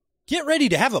Get ready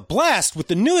to have a blast with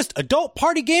the newest adult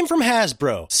party game from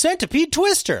Hasbro, Centipede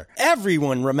Twister.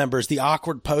 Everyone remembers the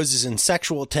awkward poses and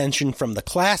sexual tension from the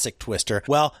classic Twister.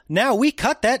 Well, now we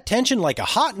cut that tension like a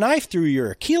hot knife through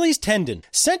your Achilles tendon.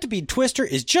 Centipede Twister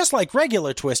is just like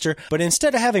regular Twister, but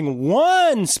instead of having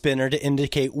one spinner to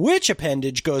indicate which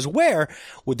appendage goes where,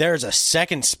 well, there's a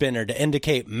second spinner to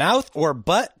indicate mouth or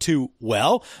butt to,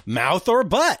 well, mouth or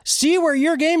butt. See where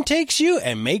your game takes you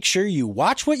and make sure you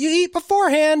watch what you eat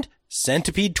beforehand.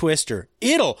 Centipede Twister.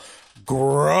 It'll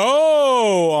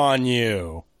grow on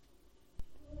you.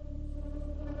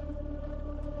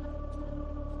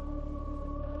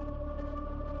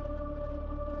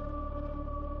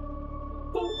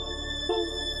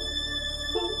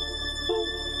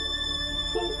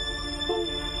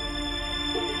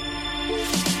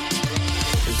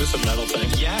 Is this a metal thing?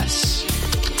 Yes.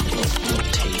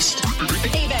 Little taste.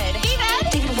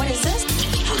 David, what is this?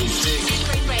 Pretty thick.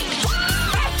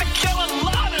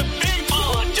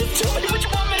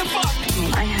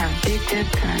 I have big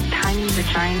tits and a tiny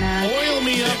vagina. Oil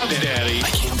me up, Daddy. I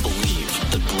can't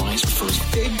believe that Bryce prefers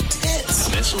big tits.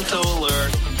 Mistletoe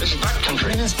alert. This is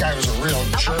backcountry. This guy was a real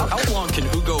jerk. How long can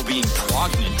Hugo be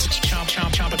pregnant? Chomp,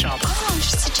 chomp, chomp, chomp. Oh,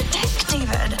 she's such a dick,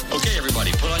 David. Okay,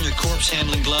 everybody, put on your corpse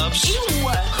handling gloves. Ew.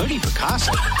 Hoodie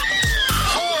Picasso.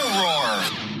 Horror.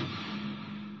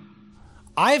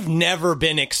 I've never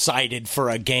been excited for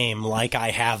a game like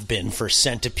I have been for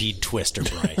Centipede Twister,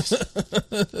 Bryce.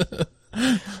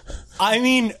 I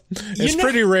mean, it's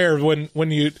pretty rare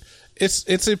when you.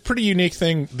 It's a pretty unique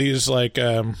thing. These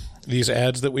these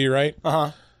ads that we write.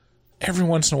 Every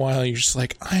once in a while, you're just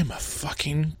like, I'm a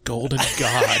fucking golden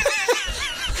god.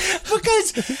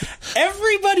 Because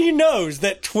everybody knows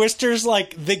that Twister's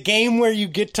like the game where you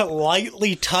get to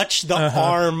lightly touch the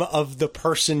arm of the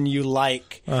person you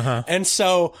like. And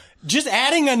so just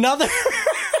adding another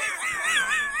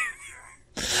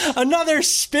another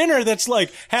spinner that's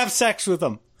like, have sex with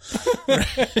them.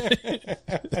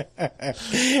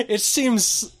 It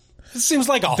seems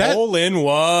like a hole in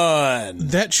one.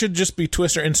 That should just be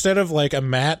Twister. Instead of like a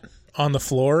mat on the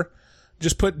floor,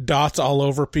 just put dots all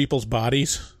over people's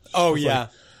bodies. Oh, yeah.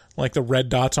 Like the red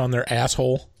dots on their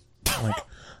asshole. Like,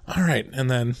 all right. And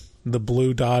then the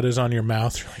blue dot is on your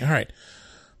mouth. You're like, all right.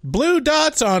 Blue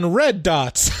dots on red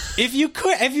dots. If you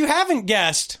haven't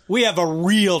guessed, we have a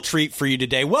real treat for you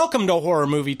today. Welcome to Horror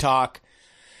Movie Talk.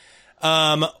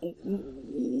 Your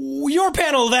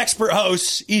panel of expert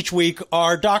hosts each week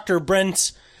are Dr.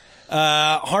 Brent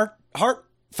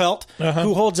Hartfelt,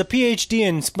 who holds a PhD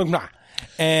in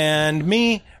and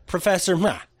me, Professor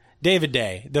David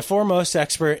Day, the foremost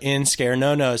expert in scare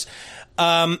no-nos.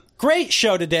 Great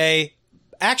show today.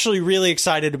 Actually really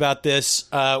excited about this.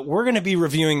 We're going to be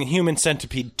reviewing Human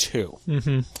Centipede 2.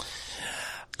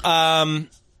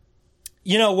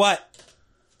 You know what?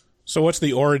 So what's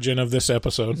the origin of this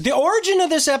episode? The origin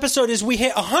of this episode is we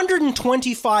hit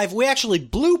 125. We actually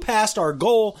blew past our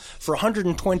goal for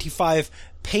 125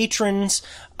 patrons.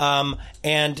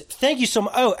 And thank you so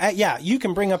much. Oh, yeah, you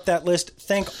can bring up that list.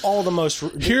 Thank all the most.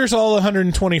 Here's all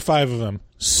 125 of them.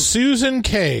 Susan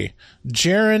K.,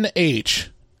 Jaron H.,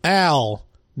 Al,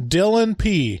 Dylan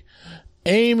P.,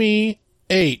 Amy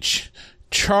H.,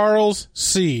 Charles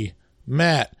C.,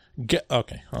 Matt.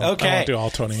 Okay. I won't do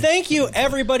all 20. Thank you,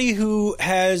 everybody who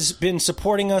has been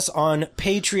supporting us on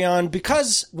Patreon.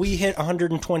 Because we hit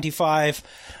 125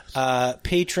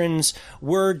 patrons,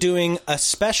 we're doing a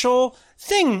special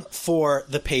thing for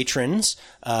the patrons.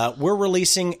 We're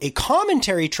releasing a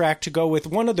commentary track to go with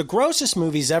one of the grossest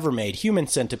movies ever made, Human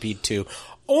Centipede 2,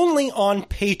 only on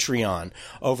Patreon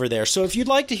over there. So if you'd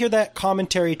like to hear that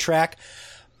commentary track,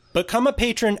 become a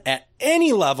patron at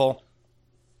any level.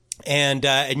 And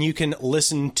you can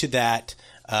listen to that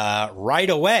right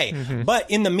away. But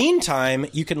in the meantime,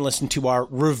 you can listen to our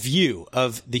review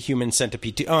of the Human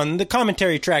Centipede 2. On the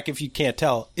commentary track, if you can't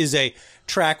tell, is a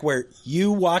track where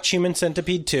you watch Human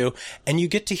Centipede 2 and you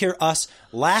get to hear us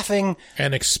laughing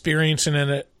and experiencing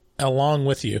it along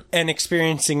with you.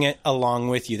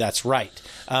 That's right.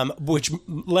 Which,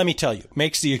 let me tell you,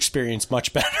 makes the experience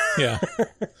much better. Yeah.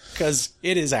 Because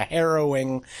it is a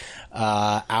harrowing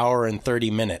hour and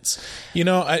 30 minutes. You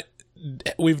know,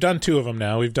 we've done two of them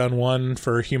now. We've done one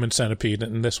for Human Centipede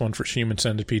and this one for Human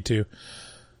Centipede 2.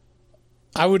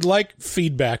 I would like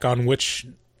feedback on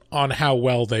how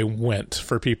well they went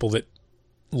for people that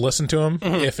listen to them,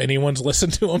 if anyone's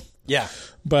listened to them. Yeah.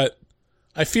 But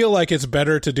I feel like it's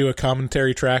better to do a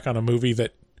commentary track on a movie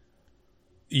that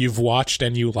you've watched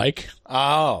and you like.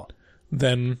 Oh.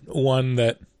 Than one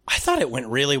that... I thought it went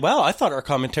really well. I thought our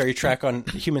commentary track on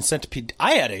Human Centipede,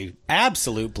 I had an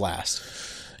absolute blast.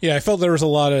 Yeah, I felt there was a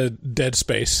lot of dead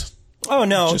space. Oh,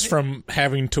 no. Just from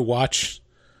having to watch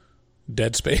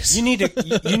Dead Space. You need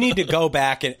to go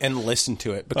back and listen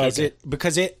to it because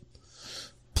it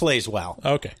plays well.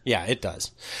 Okay. Yeah, it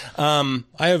does. I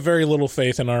have very little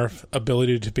faith in our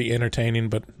ability to be entertaining,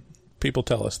 but people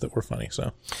tell us that we're funny,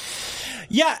 so.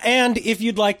 Yeah, and if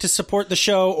you'd like to support the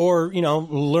show or,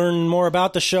 learn more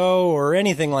about the show or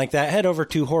anything like that, head over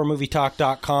to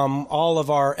horrormovietalk.com. All of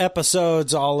our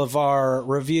episodes, all of our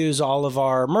reviews, all of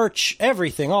our merch,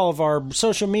 everything, all of our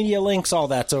social media links, all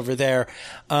that's over there.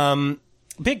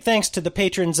 Big thanks to the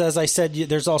patrons. As I said,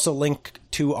 there's also a link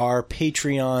to our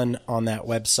Patreon on that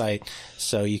website,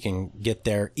 so you can get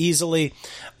there easily.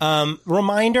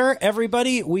 Reminder,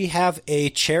 everybody, we have a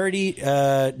charity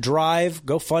drive,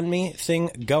 GoFundMe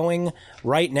thing going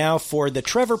right now for the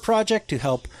Trevor Project to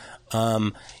help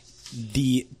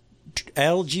the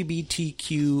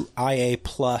LGBTQIA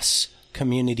plus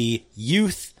community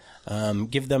youth,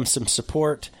 give them some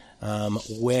support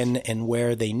when and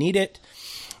where they need it.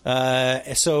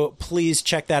 So please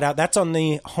check that out. That's on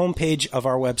the homepage of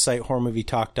our website,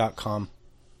 horrormovietalk.com.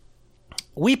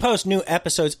 We post new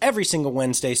episodes every single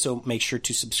Wednesday, so make sure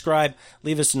to subscribe,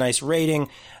 leave us a nice rating,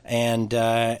 and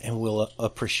we'll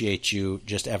appreciate you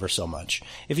just ever so much.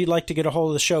 If you'd like to get a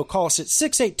hold of the show, call us at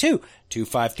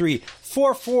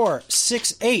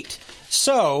 682-253-4468.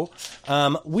 So,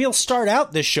 we'll start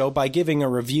out this show by giving a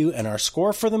review and our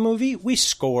score for the movie. We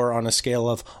score on a scale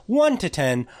of 1 to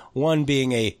 10, 1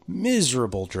 being a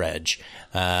miserable dredge,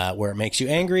 where it makes you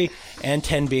angry, and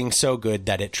 10 being so good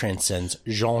that it transcends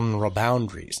genre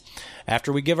boundaries.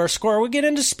 After we give our score, we get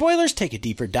into spoilers, take a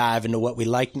deeper dive into what we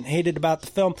liked and hated about the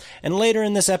film, and later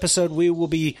in this episode, we will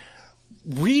be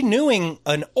renewing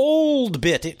an old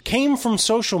bit. It came from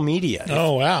social media.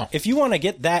 Oh, wow. If you want to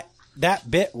get that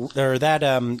bit or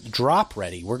that drop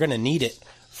ready, we're going to need it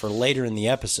for later in the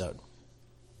episode.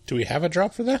 Do we have a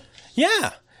drop for that?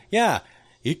 Yeah.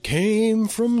 It came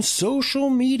from social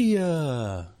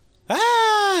media.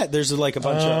 There's like a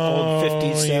bunch of old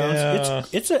 50s sounds. Yeah.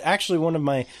 It's actually one of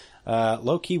my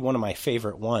low-key one of my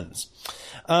favorite ones.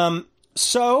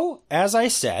 So, as I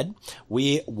said,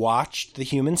 we watched The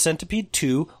Human Centipede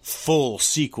 2 full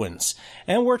sequence,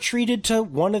 and we're treated to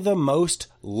one of the most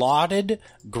lauded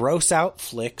gross-out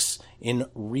flicks in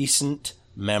recent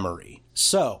memory.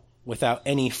 So, without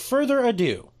any further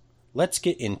ado, let's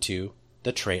get into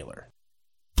the trailer.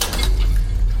 Hey,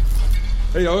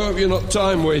 I hope you're not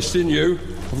time wasting, you.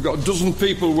 I've got a dozen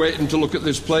people waiting to look at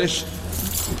this place.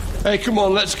 Hey, come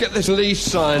on, let's get this lease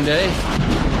signed, eh?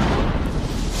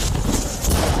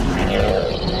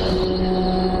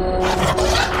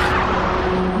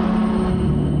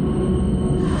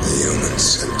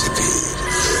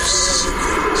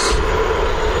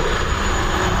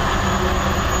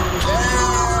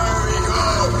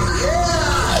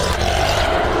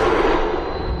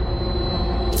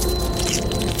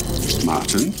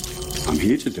 Martin, I'm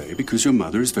here today because your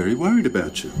mother is very worried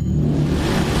about you.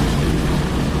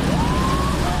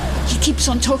 He keeps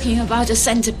on talking about a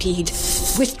centipede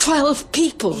with 12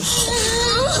 people.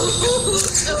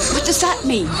 What does that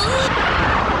mean?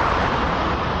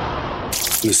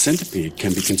 The centipede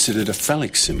can be considered a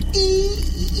phallic symbol.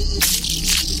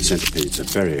 Centipedes are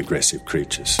very aggressive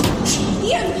creatures.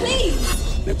 Ian,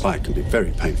 please! Their bite can be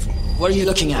very painful. What are you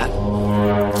looking at?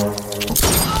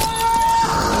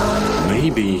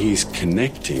 Maybe he's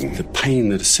connecting the pain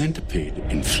that a centipede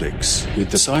inflicts with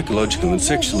the psychological and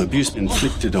sexual abuse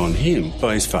inflicted on him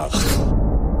by his father.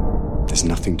 There's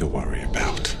nothing to worry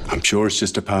about. I'm sure it's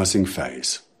just a passing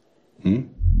phase.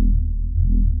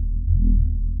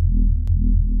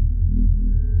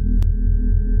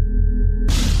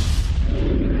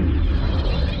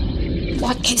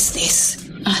 What is this?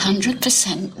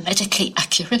 100% medically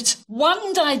accurate.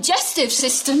 One digestive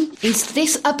system? Is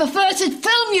this a perverted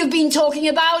film you've been talking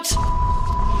about?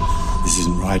 This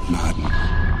isn't right, Martin.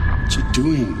 What you're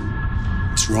doing,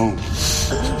 it's wrong.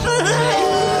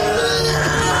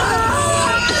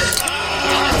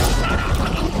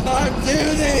 I'm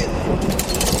doing it!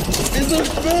 It's a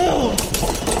film!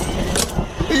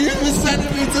 The Human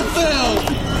Centipede's a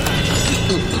film!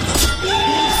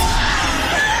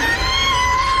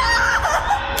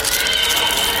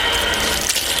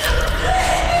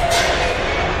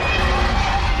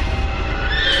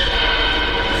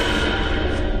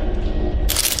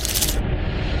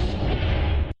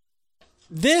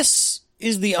 This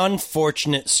is the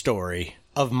unfortunate story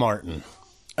of Martin,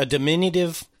 a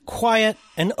diminutive, quiet,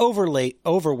 and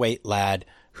overweight lad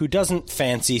who doesn't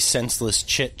fancy senseless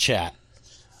chit-chat.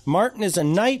 Martin is a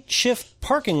night shift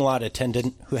parking lot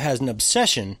attendant who has an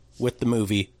obsession with the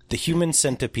movie The Human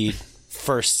Centipede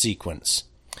first sequence.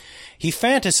 He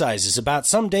fantasizes about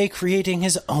someday creating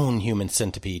his own human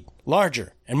centipede,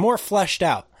 larger and more fleshed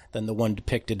out than the one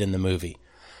depicted in the movie.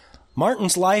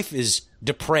 Martin's life is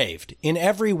depraved in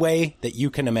every way that you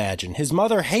can imagine. His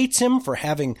mother hates him for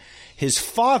having his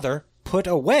father put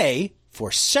away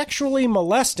for sexually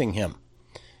molesting him.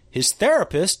 His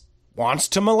therapist wants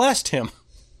to molest him.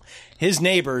 His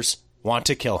neighbors want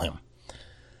to kill him.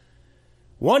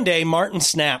 One day, Martin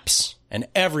snaps, and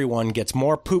everyone gets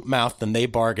more poop mouth than they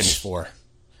bargained for.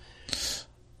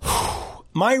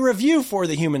 My review for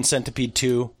The Human Centipede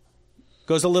 2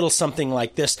 goes a little something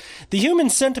like this. The Human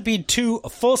Centipede 2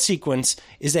 full sequence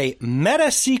is a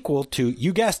meta-sequel to,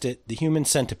 you guessed it, The Human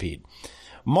Centipede.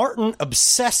 Martin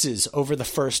obsesses over the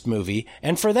first movie,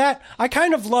 and for that, I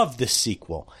kind of love this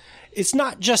sequel. It's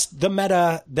not just the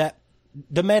meta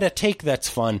take that's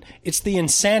fun, it's the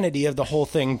insanity of the whole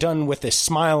thing done with a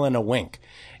smile and a wink.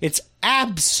 It's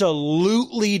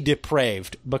absolutely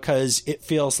depraved because it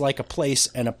feels like a place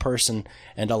and a person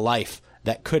and a life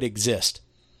that could exist.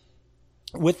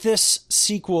 With this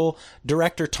sequel,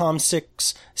 director Tom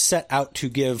Six set out to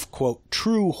give, quote,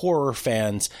 true horror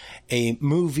fans a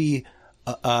movie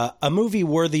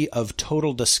worthy of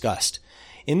total disgust.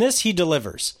 In this, he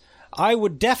delivers. I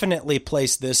would definitely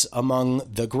place this among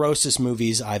the grossest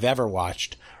movies I've ever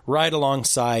watched, right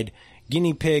alongside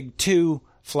Guinea Pig 2,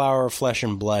 Flower of Flesh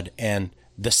and Blood, and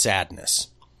The Sadness.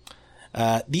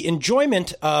 The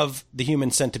enjoyment of The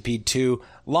Human Centipede 2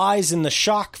 lies in the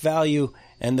shock value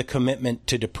and the commitment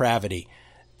to depravity.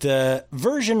 The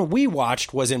version we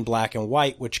watched was in black and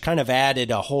white, which kind of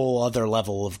added a whole other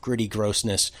level of gritty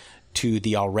grossness to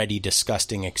the already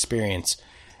disgusting experience.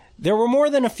 There were more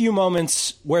than a few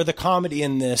moments where the comedy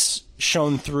in this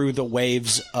shone through the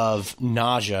waves of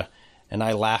nausea, and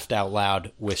I laughed out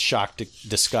loud with shocked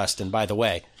disgust. And by the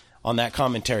way, on that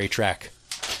commentary track,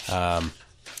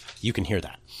 you can hear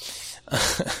that.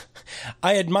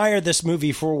 I admire this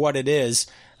movie for what it is,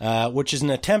 which is an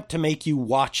attempt to make you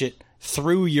watch it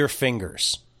through your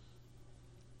fingers.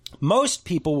 Most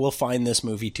people will find this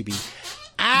movie to be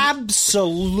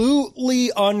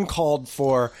absolutely uncalled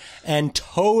for and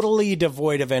totally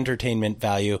devoid of entertainment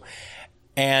value,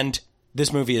 and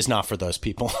this movie is not for those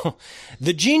people.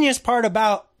 The genius part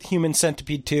about Human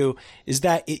Centipede 2 is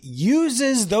that it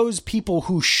uses those people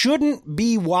who shouldn't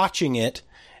be watching it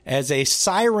as a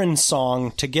siren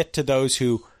song to get to those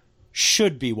who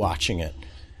should be watching it.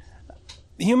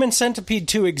 Human Centipede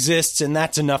 2 exists, and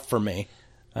that's enough for me.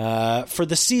 For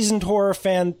the seasoned horror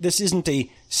fan, this isn't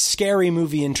a scary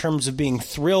movie in terms of being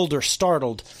thrilled or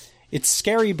startled. It's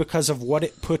scary because of what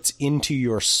it puts into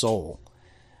your soul.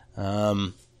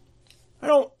 I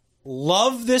don't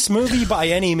love this movie by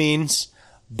any means,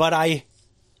 but I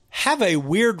have a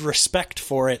weird respect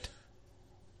for it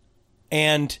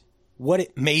and what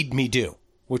it made me do,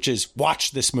 which is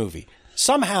watch this movie.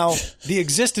 Somehow, the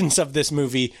existence of this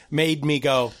movie made me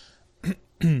go,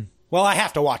 well, I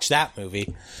have to watch that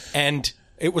movie. And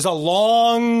it was a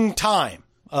long time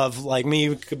of like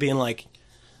me being like,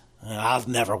 I'll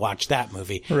never watch that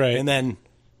movie. Right. And then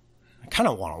I kind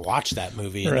of want to watch that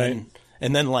movie. Right.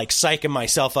 And then like psyching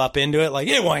myself up into it, like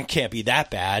it can't be that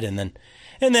bad. And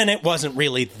then it wasn't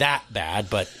really that bad,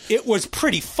 but it was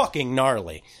pretty fucking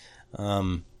gnarly.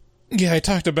 Yeah, I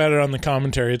talked about it on the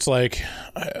commentary. It's like,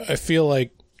 I feel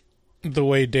like the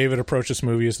way David approached this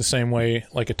movie is the same way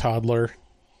like a toddler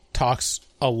talks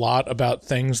a lot about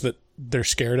things that they're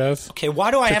scared of. Okay,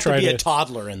 why do I have to be a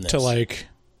toddler in this? To like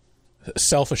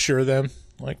self-assure them.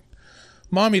 Like,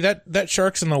 Mommy, that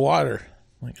shark's in the water.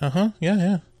 Like,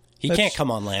 yeah. He can't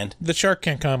come on land. The shark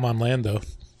can't come on land, though.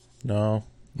 No.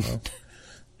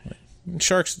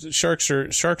 Sharks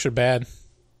are bad.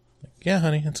 Like, yeah,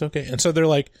 honey, it's okay. And so they're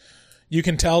like, you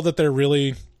can tell that they're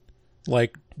really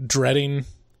like dreading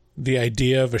the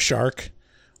idea of a shark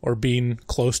or being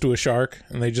close to a shark,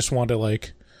 and they just want to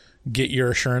like get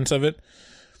your assurance of it.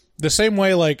 The same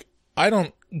way, like, I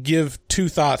don't give two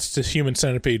thoughts to Human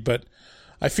Centipede, but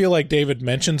I feel like David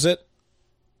mentions it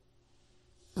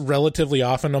relatively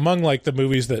often among like the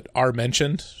movies that are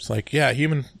mentioned. It's like, yeah,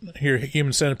 Human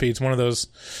Centipede's one of those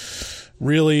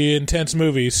really intense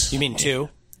movies. You mean 2?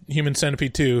 Human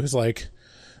Centipede 2 is like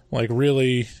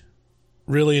really,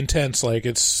 really intense. Like,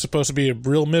 it's supposed to be a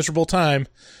real miserable time.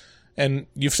 And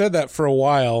you've said that for a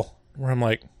while, where I'm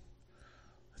like,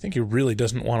 I think he really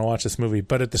doesn't want to watch this movie.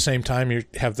 But at the same time, you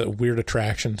have the weird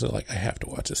attractions of like, I have to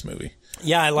watch this movie.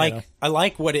 Yeah, I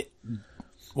like what it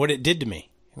did to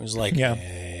me. It was like, yeah.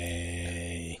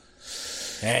 Hey,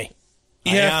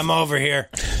 yeah, I'm over here.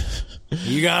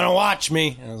 You gotta watch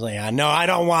me. And I was like, no, I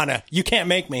don't wanna. You can't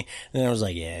make me. And I was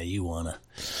like, yeah, you wanna.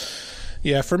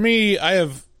 Yeah, for me, I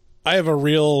have I have a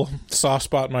real soft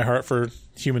spot in my heart for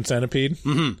Human Centipede,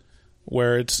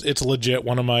 where it's legit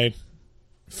one of my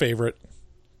favorite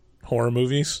horror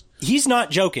movies. He's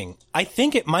not joking. I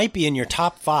think it might be in your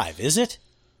top 5. Is it?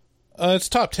 It's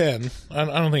top 10. I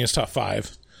don't think it's top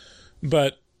 5,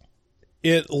 but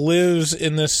it lives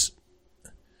in this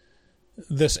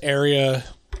area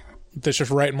that's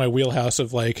just right in my wheelhouse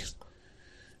of like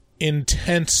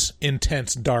intense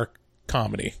dark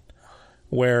comedy,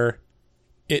 where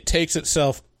it takes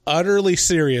itself utterly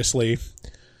seriously,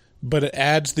 but it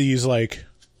adds these like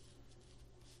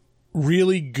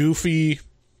really goofy,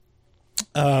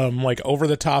 like over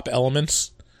the top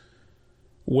elements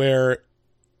where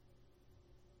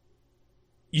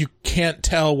you can't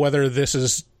tell whether this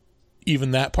is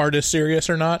even that part is serious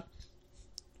or not.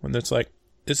 When it's like,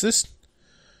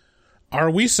 are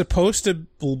we supposed to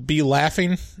be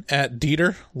laughing at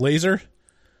Dieter Laser?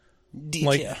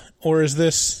 Like, or is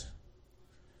this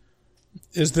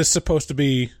supposed to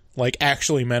be like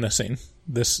actually menacing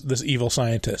this evil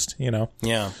scientist, you know?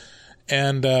 Yeah.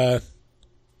 And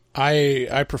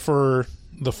I prefer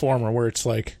the former, where it's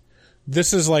like,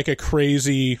 this is like a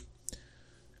crazy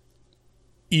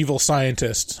evil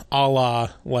scientist, a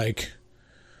la like,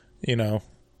 you know,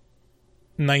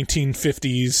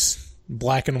 1950s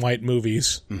black and white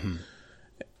movies,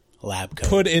 Lab coat.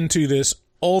 put into this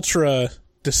ultra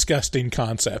disgusting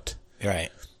concept. Right.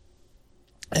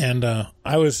 And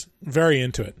I was very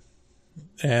into it.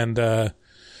 And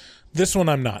this one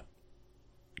I'm not.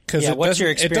 Cause what's your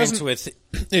experience with...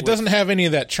 It doesn't have any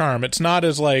of that charm. It's not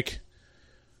as like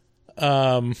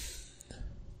over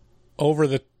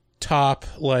the top,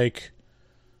 like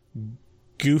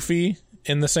goofy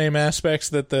in the same aspects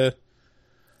that the...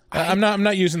 I'm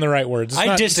not using the right words.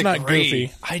 I disagree. It's not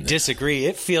goofy. I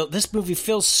disagree. This movie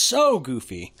feels so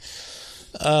goofy.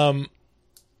 And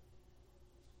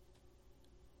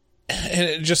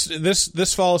it just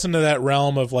this falls into that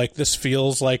realm of like, this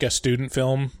feels like a student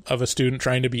film of a student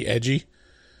trying to be edgy,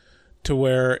 to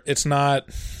where it's not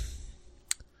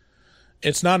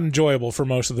enjoyable for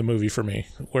most of the movie for me,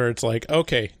 where it's like,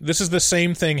 okay, this is the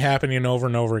same thing happening over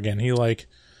and over again. He like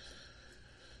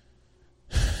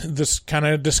this kind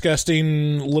of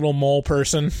disgusting little mole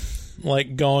person,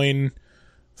 like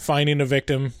finding a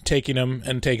victim, taking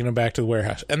him back to the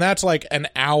warehouse. And that's like an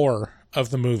hour of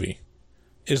the movie.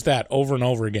 Is that over and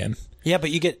over again? Yeah,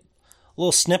 but you get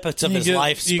little snippets of his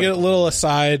life. You get little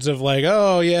asides of like,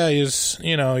 oh yeah,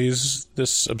 he's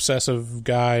this obsessive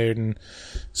guy and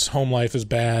his home life is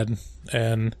bad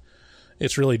and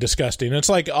it's really disgusting. It's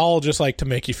like all just like to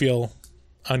make you feel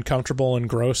uncomfortable and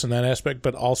gross in that aspect,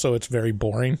 but also it's very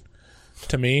boring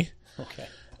to me. Okay.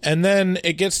 And then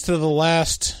it gets to the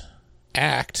last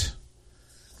act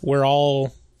where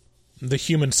all the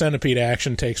Human Centipede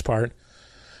action takes part.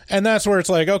 And that's where it's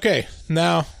like, okay,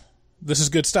 now this is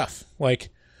good stuff. Like,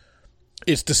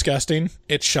 it's disgusting,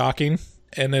 it's shocking,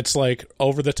 and it's like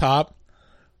over the top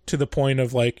to the point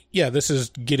of like, yeah, this is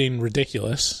getting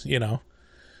ridiculous, you know.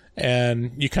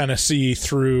 And you kind of see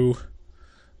through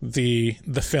the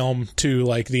film to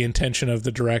like the intention of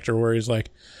the director, where he's like,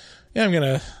 yeah,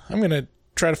 I'm gonna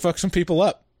try to fuck some people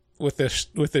up with this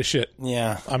shit.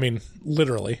 Yeah. I mean,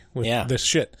 literally with this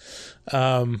shit.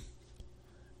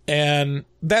 And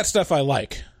that stuff I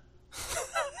like,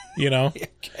 you know?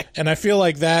 Okay. And I feel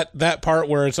like that part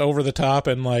where it's over the top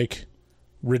and like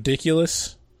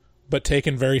ridiculous, but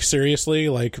taken very seriously,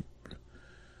 like,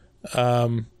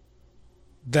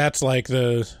 that's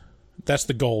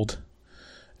the gold.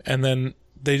 And then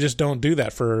they just don't do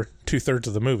that for 2/3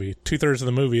 of the movie. 2/3 of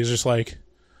the movie is just like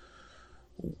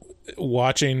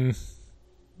watching.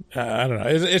 I don't know.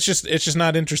 It's just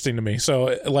not interesting to me.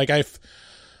 So like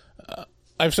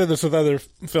I've said this with other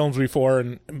films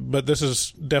before, but this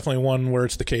is definitely one where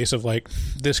it's the case of like,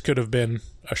 this could have been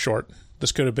a short.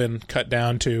 This could have been cut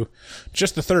down to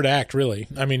just the third act, really.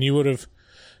 I mean, you would have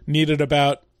needed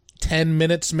about 10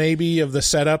 minutes maybe of the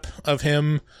setup of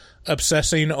him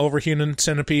obsessing over Human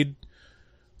Centipede,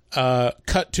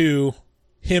 cut to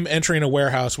him entering a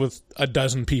warehouse with a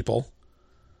dozen people,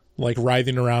 like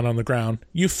writhing around on the ground.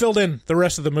 You filled in the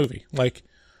rest of the movie. Like,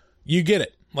 you get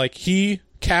it. Like, he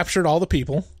captured all the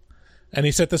people and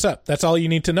he set this up. That's all you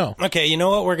need to know. Okay, you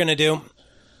know what we're going to do?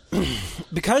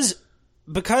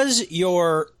 because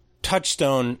your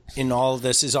touchstone in all of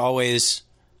this is always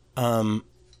could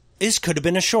have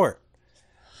been a short.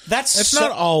 It's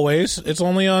not always. It's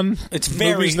only on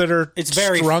movies that are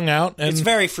strung out. And it's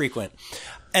very frequent.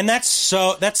 And that's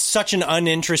such an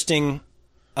uninteresting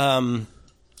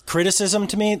criticism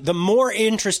to me. The more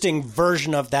interesting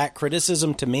version of that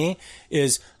criticism to me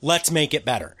is let's make it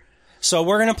better. So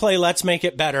we're going to play Let's Make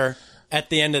It Better at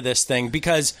the end of this thing,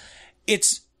 because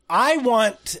I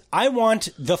want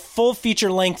the full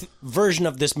feature length version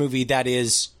of this movie that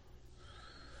is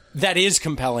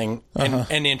compelling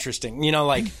and interesting. You know,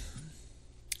 like,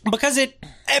 because it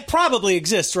probably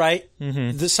exists, right?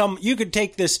 Mm-hmm. You could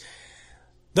take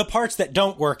the parts that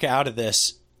don't work out of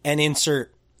this and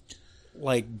insert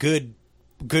like good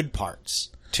parts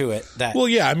to it. Well,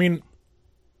 yeah, I mean,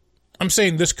 I'm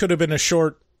saying this could have been a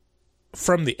short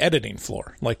from the editing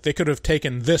floor. Like, they could have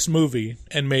taken this movie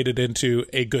and made it into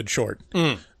a good short.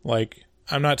 Like,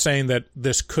 I'm not saying that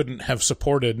this couldn't have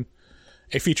supported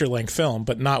a feature-length film,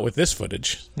 but not with this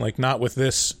footage. Like, not with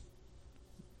this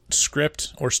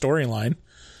script or storyline.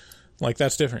 Like,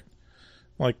 that's different.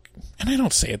 Like, and I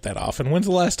don't say it that often. When's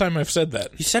the last time I've said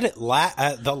that? You said it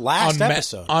the last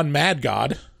episode. On Mad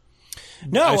God.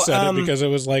 No, I said it because it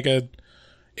was like it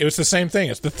was the same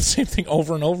thing. It's the same thing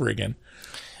over and over again.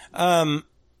 No,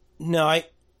 I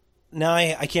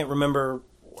can't remember.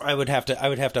 I would have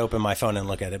to open my phone and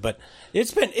look at it, but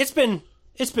it's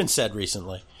been said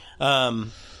recently.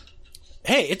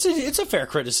 Hey, it's a fair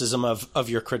criticism of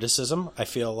your criticism. I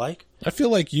feel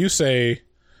like you say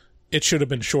it should have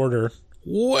been shorter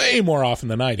way more often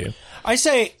than I do. I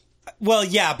say, well,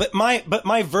 yeah, but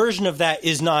my version of that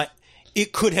is not.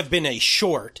 It could have been a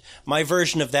short. My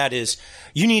version of that is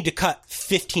you need to cut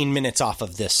 15 minutes off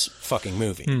of this fucking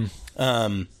movie.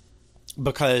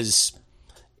 Because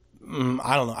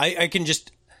I don't know. I can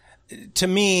just, to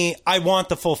me, I want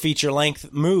the full feature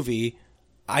length movie.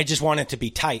 I just want it to be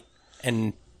tight.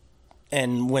 And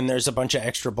when there's a bunch of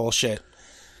extra bullshit,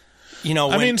 you know,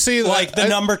 the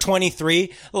number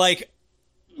 23, like,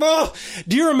 oh,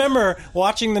 do you remember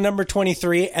watching the number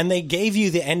 23 and they gave you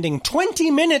the ending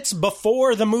 20 minutes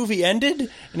before the movie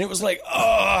ended? And it was like,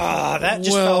 oh, that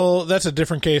just felt... that's a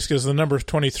different case because the number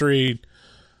 23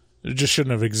 just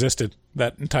shouldn't have existed,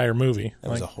 that entire movie.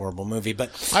 That was a horrible movie, but...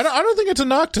 I don't think it's a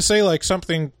knock to say, like,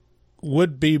 something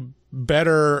would be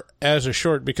better as a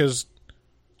short because,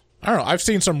 I don't know, I've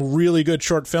seen some really good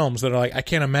short films that are like, I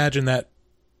can't imagine that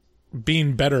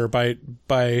being better by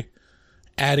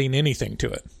adding anything to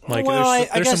it. Like,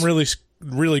 there's some really,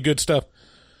 really good stuff.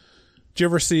 Did you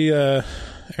ever see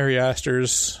Ari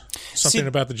Aster's Something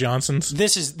About the Johnsons?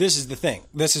 This is the thing.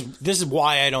 This is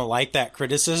why I don't like that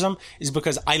criticism, is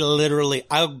because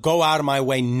I'll go out of my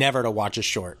way never to watch a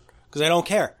short because I don't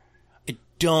care.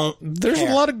 There's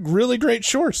a lot of really great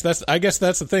shorts. I guess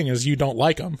that's the thing, is you don't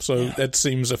like them, so that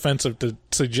seems offensive to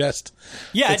suggest.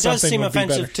 Yeah, it does seem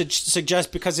offensive to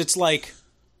suggest because it's like,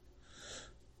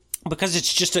 because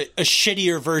it's just a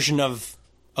shittier version of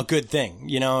a good thing.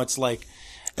 You know, it's like...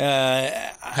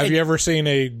 have you ever seen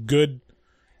a good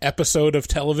episode of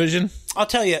television? I'll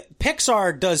tell you,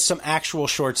 Pixar does some actual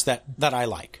shorts that I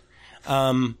like.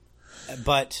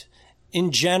 But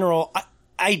in general,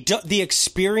 the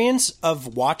experience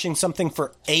of watching something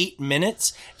for 8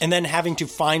 minutes and then having to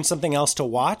find something else to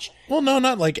watch... Well, no,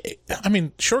 not like... I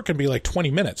mean, short can be like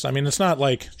 20 minutes. I mean, it's not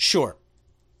like... Sure.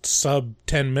 Sub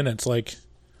 10 minutes, like...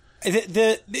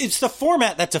 It's the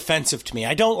format that's offensive to me.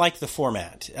 I don't like the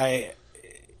format.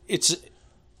 It's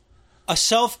a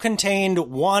self-contained,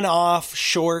 one-off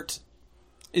short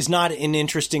is not an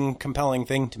interesting, compelling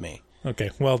thing to me. Okay,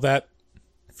 well, that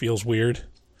feels weird.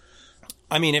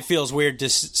 I mean, it feels weird to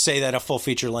say that a full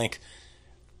feature length.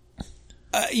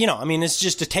 You know, I mean, it's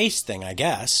just a taste thing, I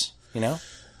guess. You know,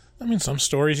 I mean, some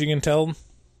stories you can tell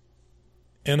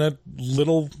in a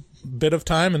little bit of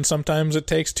time, and sometimes it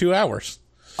takes 2 hours.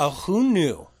 Who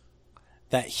knew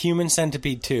that Human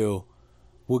Centipede 2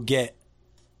 would get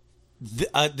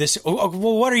this? Well,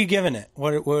 what are you giving it?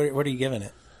 What are you giving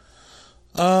it?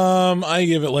 I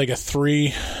give it like a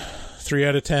 3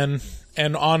 out of 10.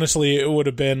 And honestly, it would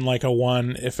have been like a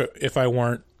 1 if I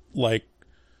weren't like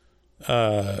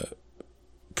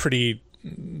pretty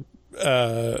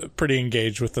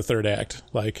engaged with the third act.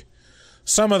 Like,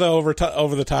 some of the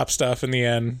over the top stuff in the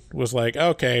end was like,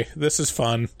 okay, this is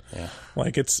fun. Yeah.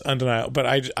 Like, it's undeniable. But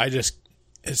I just,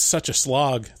 it's such a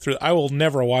slog through. I will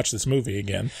never watch this movie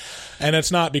again. And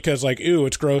it's not because like, ooh,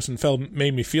 it's gross and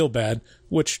made me feel bad,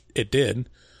 which it did.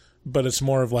 But it's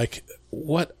more of like,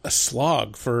 what a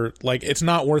slog for, like, it's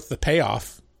not worth the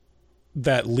payoff,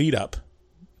 that lead up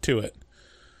to it.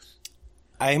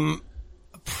 I'm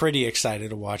pretty excited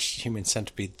to watch Human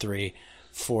Centipede 3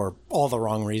 for all the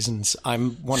wrong reasons.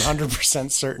 I'm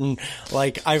 100% certain.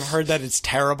 Like, I've heard that it's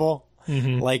terrible.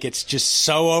 Mm-hmm. Like, it's just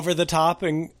so over the top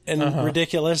and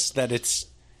ridiculous that it's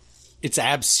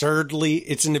an absurd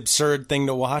thing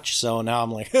to watch. So now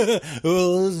I'm like,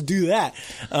 well, let's do that.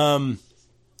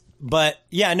 But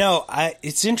yeah, no,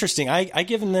 it's interesting. I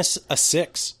given this a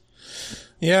 6.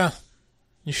 Yeah.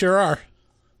 You sure are.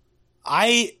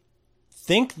 I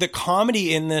think the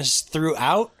comedy in this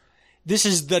throughout, this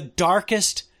is the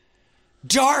darkest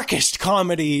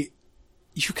comedy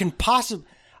you can possibly...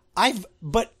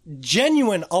 but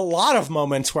genuine, a lot of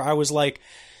moments where I was like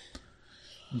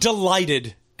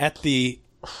delighted at the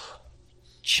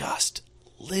just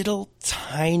little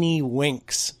tiny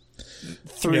winks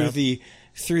through the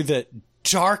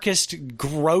darkest,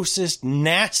 grossest,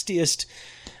 nastiest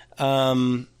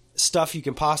stuff you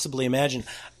can possibly imagine.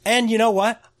 And you know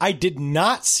what? I did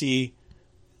not see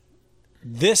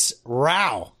this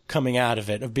row coming out of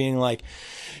it, of being like,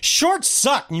 shorts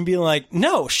suck. And you'd be like,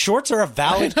 no, shorts are a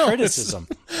valid criticism.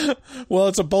 Well,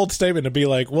 it's a bold statement to be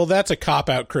like, well, that's a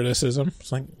cop-out criticism.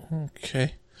 It's like,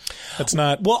 okay. That's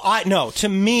not... Well, to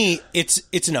me,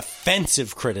 it's an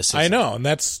offensive criticism. I know, and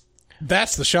that's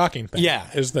the shocking thing. Yeah.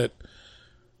 Is that...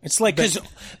 It's like,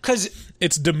 because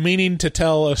it's demeaning to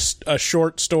tell a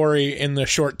short story in the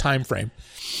short time frame.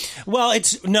 Well,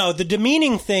 the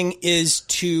demeaning thing is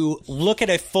to look at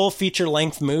a full feature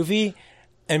length movie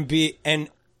and be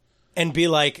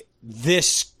like,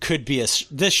 this should be a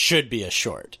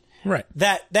short. Right.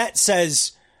 That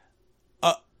says,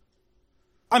 I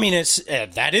mean,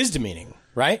 that is demeaning,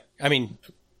 right? I mean,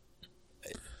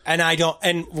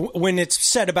 and when it's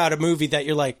said about a movie that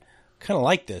you're like, kind of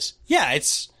like this. Yeah,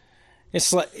 it's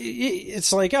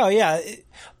like, oh yeah,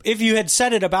 if you had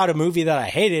said it about a movie that I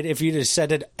hated, if you just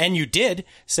said it, and you did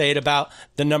say it about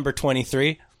The Number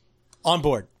 23, on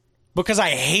board, because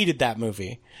I hated that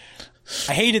movie.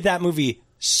 I hated that movie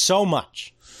so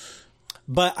much.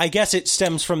 But I guess it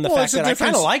stems from the fact that I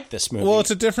kind of like this movie. Well,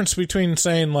 it's a difference between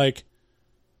saying like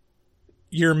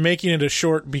you're making it a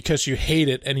short because you hate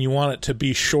it and you want it to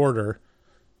be shorter,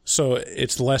 so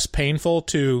it's less painful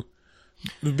to...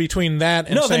 Between that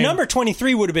and The Number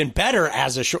 23 would have been better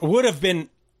as a short. Would have been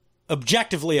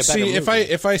objectively a better movie.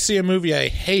 If I see a movie I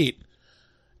hate,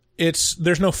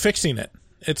 there's no fixing it.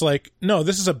 It's like, no,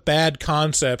 this is a bad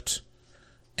concept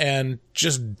and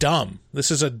just dumb.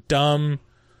 This is a dumb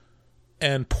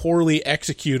and poorly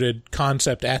executed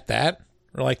concept at that.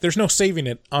 Or like, there's no saving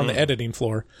it on the editing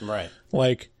floor. Right.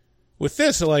 Like, with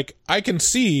this, like, I can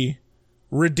see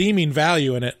redeeming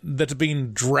value in it that's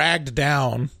being dragged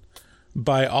down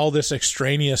by all this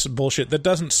extraneous bullshit that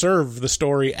doesn't serve the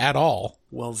story at all.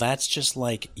 Well, that's just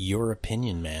like your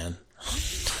opinion, man.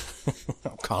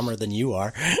 I'm calmer than you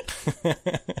are.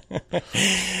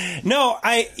 No,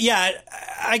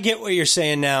 I get what you're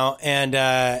saying now, and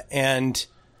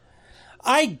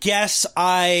I guess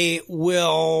I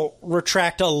will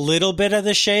retract a little bit of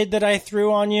the shade that I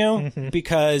threw on you,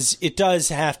 because it does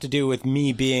have to do with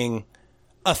me being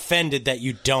offended that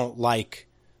you don't like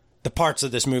the parts of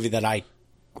this movie that I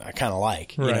kind of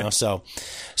like, you know. So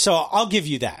I'll give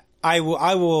you that. I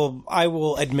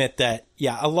will admit that.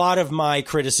 Yeah, a lot of my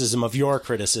criticism of your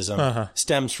criticism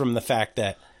stems from the fact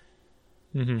that,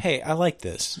 hey, I like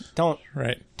this. Don't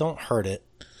hurt it.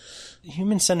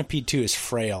 Human Centipede 2 is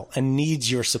frail and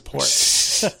needs your support.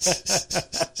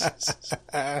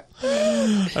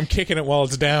 I'm kicking it while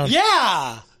it's down.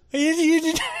 Yeah.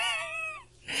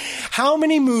 How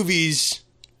many movies?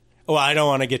 Well, I don't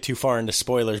want to get too far into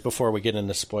spoilers before we get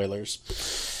into spoilers.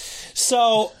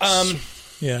 So,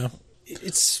 yeah,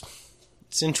 it's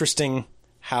interesting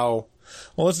how.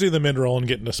 Well, let's do the mid-roll and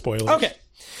get into spoilers. Okay.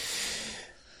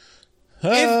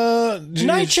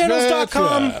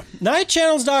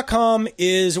 Nightchannels.com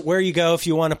is where you go if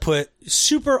you want to put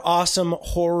super awesome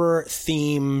horror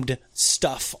themed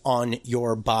stuff on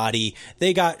your body.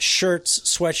 They got shirts,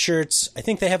 sweatshirts. I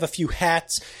think they have a few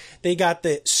hats. They got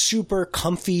the super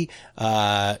comfy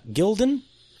Gildan,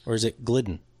 or is it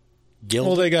Glidden? Gildan?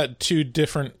 Well, they got two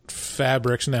different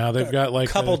fabrics now. They've got like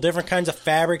a couple different kinds of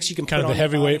fabrics you can kind put of on the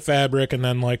heavyweight fabric, and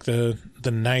then like the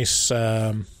nice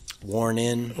worn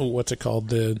in. What's it called?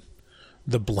 The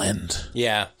blend.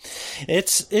 Yeah,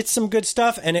 it's some good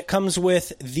stuff, and it comes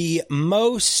with the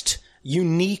most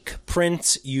unique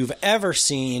prints you've ever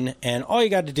seen. And all you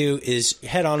got to do is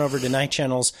head on over to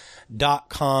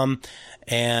nightchannels.com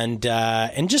and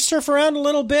just surf around a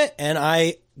little bit, and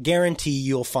I guarantee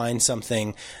you'll find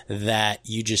something that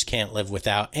you just can't live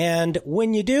without. And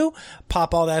when you do,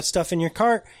 pop all that stuff in your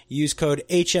cart, use code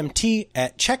HMT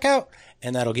at checkout,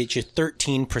 and that'll get you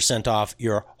 13% off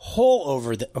your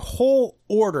whole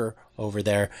order over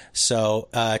there. So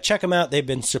check them out. They've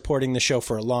been supporting the show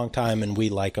for a long time, and we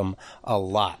like them a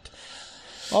lot.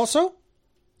 Also,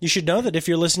 you should know that if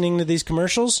you're listening to these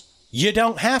commercials, you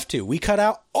don't have to. We cut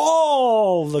out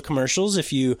all the commercials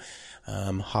if you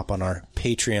hop on our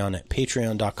Patreon at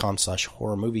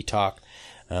patreon.com/horrormovietalk.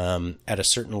 at a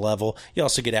certain level. You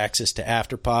also get access to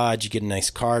Afterpod. You get a nice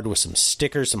card with some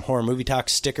stickers, some Horror Movie Talk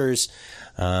stickers.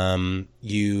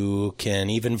 You can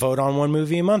even vote on one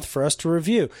movie a month for us to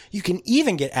review. You can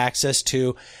even get access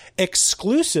to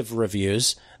exclusive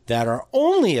reviews that are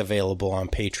only available on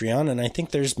Patreon. And I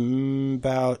think there's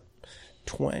about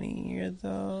 20 of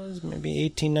those, maybe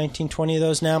 18, 19, 20 of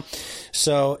those now.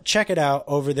 So check it out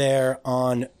over there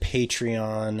on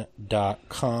patreon.com.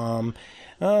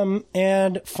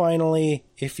 And finally,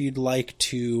 if you'd like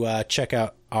to check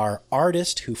out our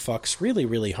artist who fucks really,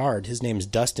 really hard, his name's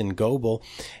Dustin Goebel,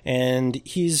 and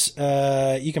he's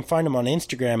you can find him on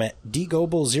Instagram at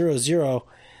dgoebel00.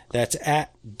 That's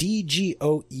at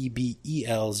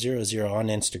DGOEBEL00 on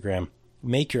Instagram.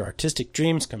 Make your artistic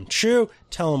dreams come true.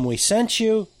 Tell him we sent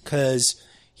you, because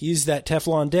he's that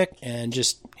Teflon dick, and he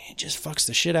just fucks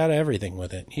the shit out of everything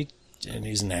with it.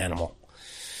 He's an animal.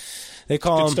 They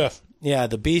call him stuff. Yeah,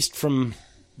 the Beast from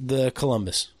the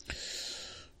Columbus.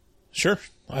 Sure,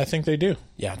 I think they do.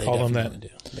 Yeah, they call them that. do.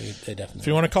 They definitely. If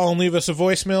you want to call and leave us a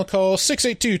voicemail, call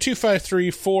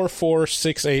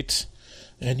 682-253-4468,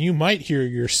 and you might hear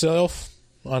yourself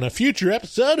on a future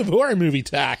episode of Horror Movie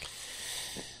Talk.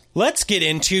 Let's get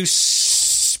into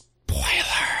spoilers.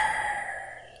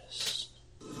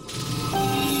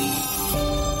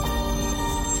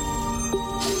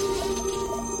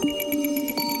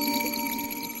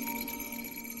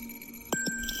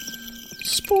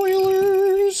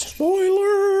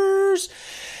 Spoilers.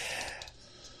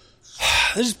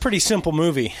 This is a pretty simple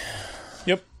movie.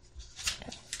 Yep.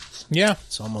 Yeah.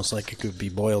 It's almost like it could be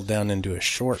boiled down into a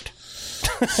short.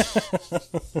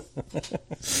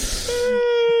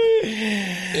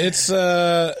 It's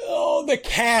the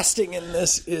casting in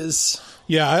this is...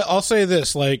 Yeah, I'll say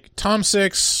this, like, Tom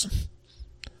Six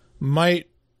might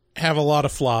have a lot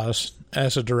of flaws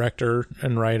as a director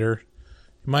and writer.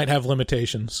 He might have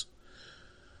limitations.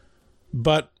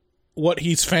 But what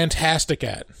he's fantastic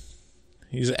at,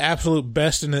 he's absolute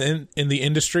best in the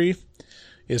industry,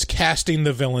 is casting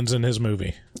the villains in his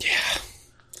movie. Yeah.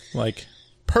 Like,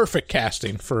 perfect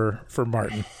casting for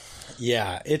Martin.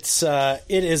 Yeah, it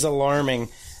is alarming.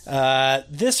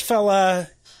 This fella,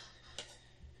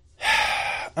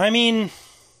 I mean,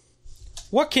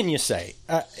 what can you say?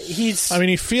 He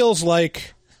feels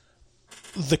like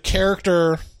the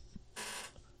character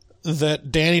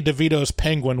that Danny DeVito's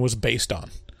Penguin was based on.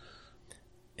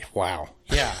 Wow.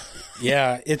 Yeah.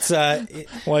 Yeah, it's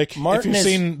like Martin if you've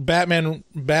seen Batman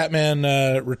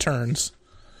Returns,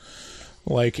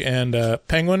 like, and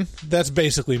Penguin, that's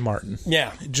basically Martin.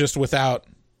 Yeah, just without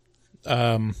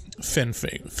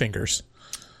fingers.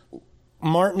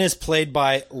 Martin is played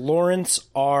by Lawrence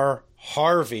R.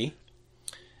 Harvey.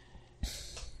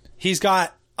 He's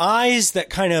got eyes that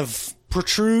kind of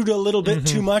protrude a little bit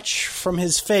too much from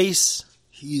his face.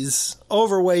 He's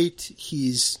overweight.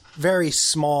 He's very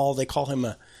small. They call him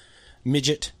a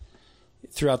midget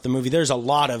throughout the movie. There's a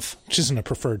lot of... Which isn't a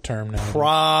preferred term now.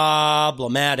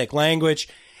 Problematic language.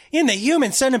 In the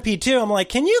Human Centipede, too, I'm like,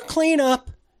 can you clean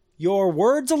up your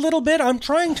words a little bit? I'm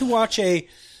trying to watch a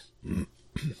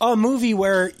movie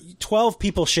where 12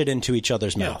 people shit into each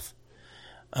other's mouth.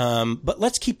 But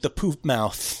let's keep the poop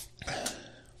mouth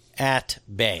at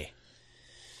bay.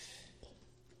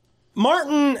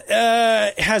 Martin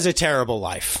has a terrible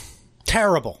life.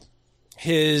 Terrible.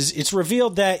 It's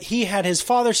revealed that he had his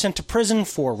father sent to prison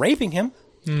for raping him.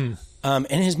 And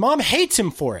his mom hates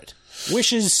him for it.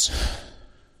 Wishes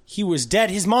he was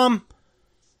dead. His mom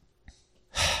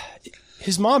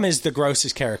is the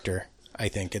grossest character, I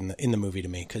think, in the movie to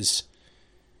me, because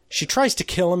she tries to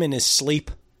kill him in his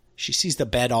sleep. She sees the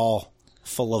bed all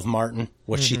full of Martin,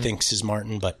 what she thinks is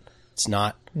Martin, but it's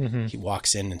not. He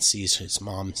walks in and sees his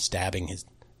mom stabbing his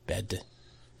bed.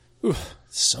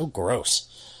 So gross.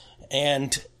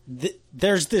 And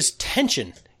there's this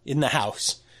tension in the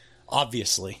house,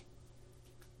 obviously,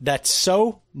 that's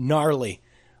so gnarly.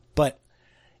 But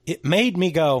it made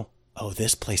me go, oh,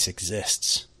 this place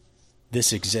exists.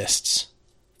 This exists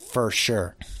for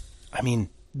sure. I mean,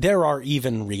 there are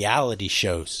even reality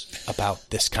shows about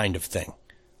this kind of thing.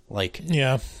 Like,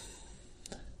 yeah.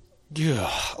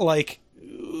 Like,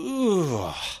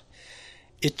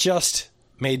 it just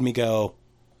made me go,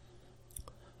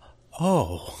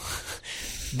 oh,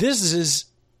 this is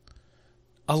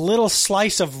a little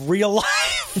slice of real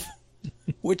life,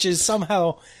 which is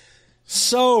somehow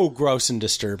so gross and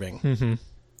disturbing.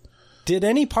 Did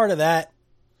any part of that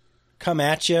come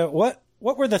at you? What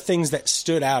were the things that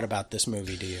stood out about this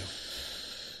movie to you?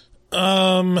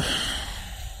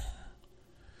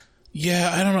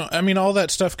 Yeah, I don't know. I mean, all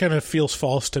that stuff kind of feels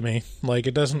false to me. Like,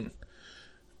 it doesn't...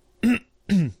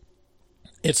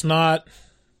 It's not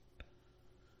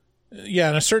Yeah,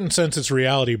 in a certain sense, it's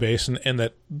reality based, and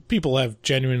that people have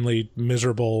genuinely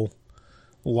miserable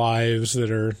lives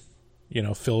that are,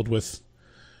 filled with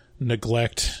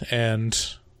neglect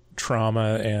and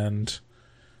trauma and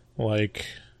like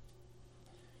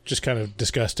just kind of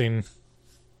disgusting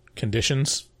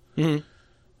conditions.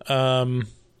 Mm-hmm.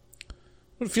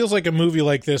 It feels like a movie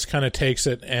like this kind of takes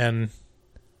it and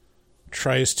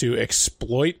tries to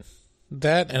exploit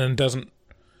that and doesn't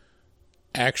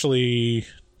actually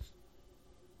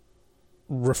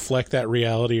reflect that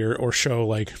reality or show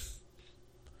like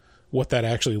what that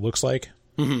actually looks like.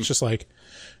 Mm-hmm. It's just like,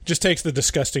 just takes the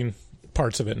disgusting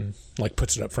parts of it and like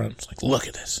puts it up front. It's like, look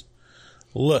at this.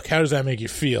 Look, how does that make you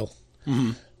feel?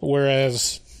 Mm-hmm.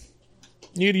 Whereas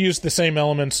you'd use the same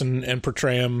elements and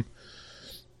portray them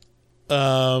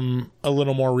a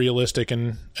little more realistic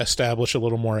and establish a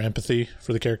little more empathy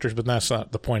for the characters, but that's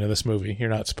not the point of this movie. You're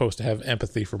not supposed to have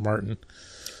empathy for Martin.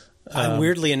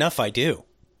 Weirdly enough, I do.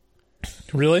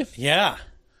 Really? Yeah.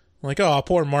 Like, oh,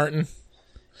 poor Martin.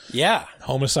 Yeah.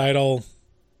 Homicidal.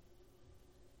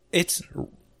 It's...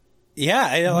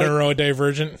 Yeah.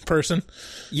 Neurodivergent person.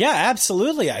 Yeah,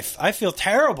 absolutely. I feel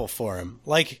terrible for him.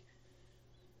 Like...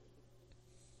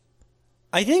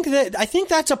 I think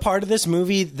that's a part of this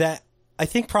movie that I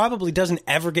think probably doesn't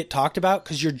ever get talked about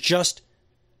because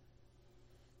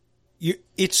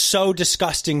it's so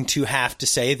disgusting to have to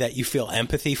say that you feel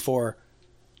empathy for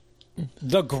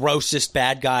the grossest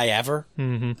bad guy ever.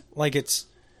 Mm-hmm.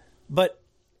 But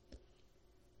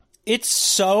it's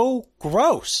so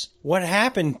gross what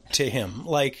happened to him.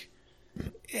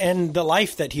 And the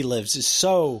life that he lives is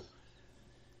so...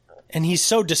 And he's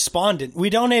so despondent. We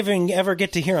don't even ever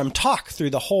get to hear him talk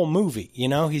through the whole movie,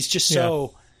 He's just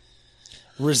so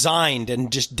resigned and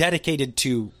just dedicated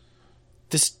to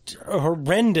this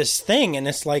horrendous thing. And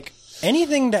it's like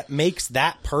anything that makes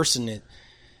that person, it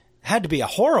had to be a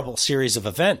horrible series of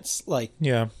events.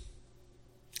 Yeah.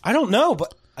 I don't know,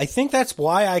 but I think that's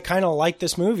why I kind of like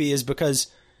this movie is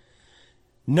because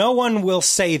no one will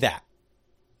say that,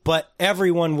 but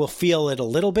everyone will feel it a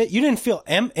little bit. You didn't feel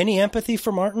any empathy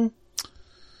for Martin?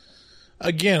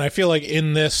 Again, I feel like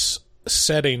in this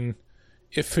setting,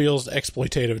 it feels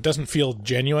exploitative. It doesn't feel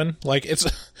genuine. Like it's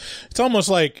almost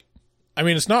like, I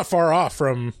mean, it's not far off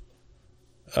from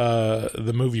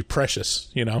the movie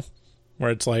Precious,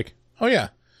 where it's like, oh yeah,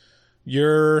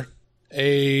 you're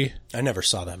I never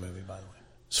saw that movie, by the way.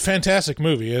 It's a fantastic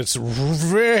movie. It's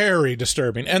very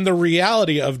disturbing, and the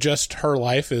reality of just her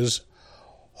life is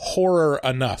horror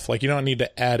enough. Like you don't need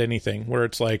to add anything. Where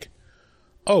it's like,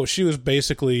 oh, she was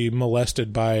basically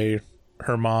molested by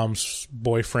her mom's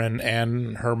boyfriend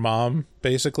and her mom,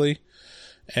 basically.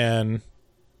 And,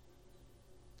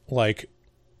 like,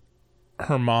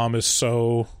 her mom is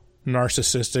so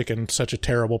narcissistic and such a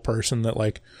terrible person that,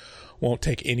 like, won't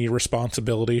take any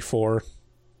responsibility for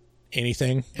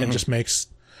anything and just makes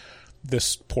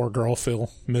this poor girl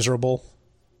feel miserable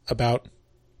about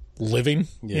living,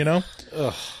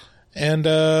 Ugh.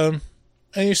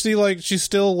 And you see, like, she's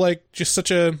still, like, just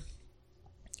such a...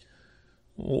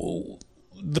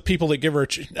 The people that give her...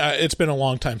 it's been a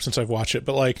long time since I've watched it,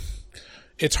 but, like,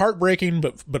 it's heartbreaking,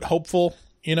 but hopeful,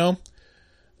 and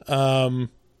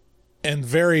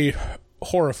very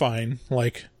horrifying,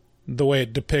 like, the way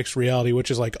it depicts reality,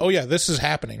 which is like, oh, yeah, this is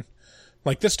happening.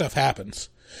 Like, this stuff happens.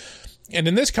 And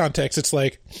in this context, it's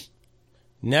like...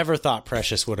 Never thought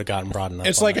Precious would have gotten brought up.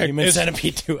 It's like a Human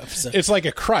Centipede 2 episode. It's like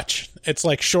a crutch. It's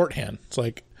like shorthand. It's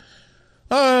like,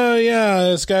 oh yeah,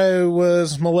 this guy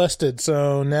was molested,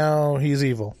 so now he's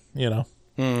evil.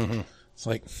 Mm-hmm. It's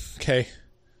like, okay,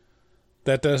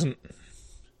 that doesn't.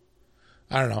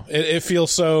 I don't know. It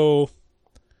feels so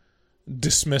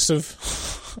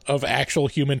dismissive of actual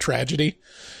human tragedy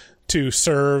to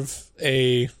serve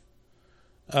a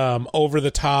over the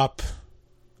top,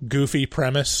 goofy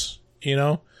premise.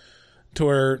 To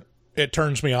where it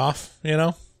turns me off, it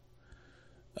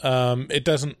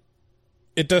doesn't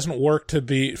work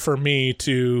for me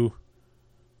to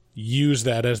use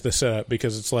that as the setup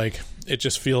because it's like, it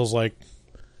just feels like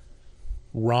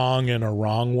wrong in a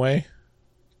wrong way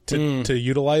to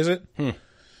utilize it.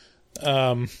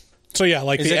 So yeah,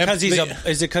 like, is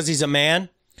it because he's a man?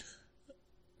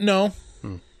 No.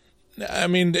 I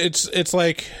mean, it's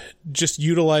like just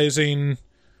utilizing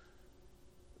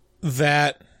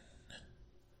that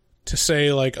to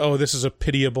say like, oh, this is a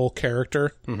pitiable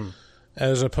character,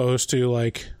 as opposed to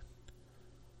like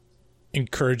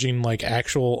encouraging like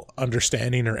actual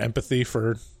understanding or empathy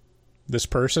for this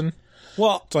person.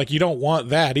 Well, it's like you don't want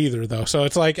that either, though. So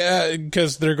it's like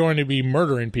because they're going to be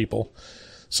murdering people.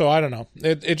 So I don't know.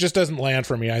 It just doesn't land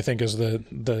for me, I think, is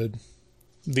the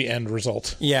end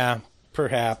result. Yeah.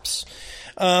 perhaps.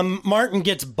 Martin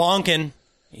gets bonking.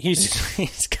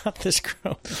 He's got this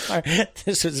crowbar.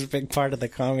 This was a big part of the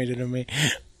comedy to me.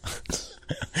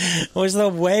 Was the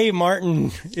way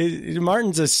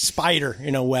Martin's a spider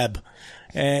in a web.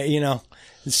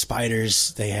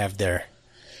 Spiders, they have their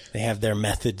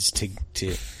methods to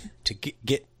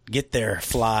get their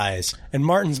flies. And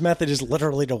Martin's method is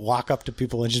literally to walk up to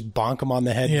people and just bonk them on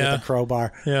the head with a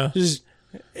crowbar. Yeah.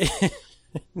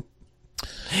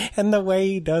 And the way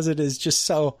he does it is just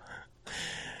so...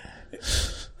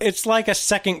 It's like a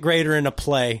second grader in a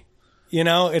play.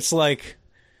 It's like,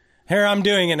 here, I'm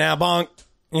doing it now, bonk.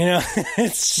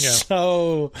 It's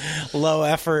so low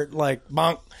effort, like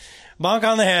bonk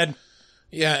on the head.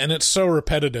 Yeah, and it's so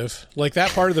repetitive. Like, that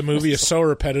part of the movie is so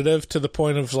repetitive to the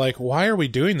point of, like, why are we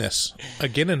doing this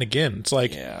again and again? It's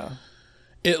like,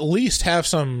 at least have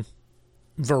some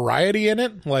variety in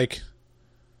it. Like,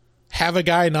 have a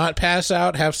guy not pass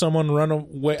out, have someone run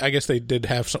away. I guess they did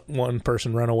have one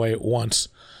person run away once.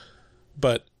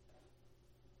 But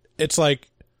it's like,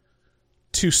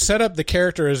 to set up the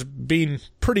character as being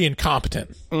pretty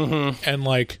incompetent and,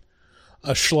 like,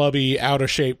 a schlubby,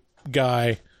 out-of-shape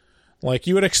guy. Like,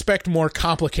 you would expect more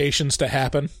complications to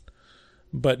happen,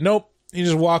 but nope. He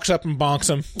just walks up and bonks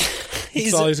him.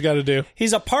 That's all he's got to do.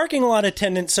 He's a parking lot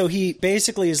attendant, so he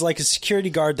basically is like a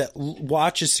security guard that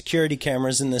watches security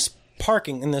cameras in this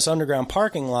underground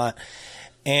parking lot,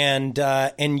 and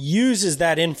uses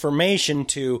that information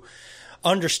to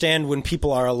understand when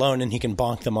people are alone, and he can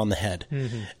bonk them on the head.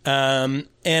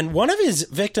 And one of his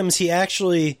victims, they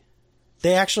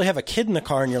actually have a kid in the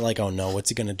car, and you're like, oh no, what's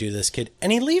he going to do to this kid?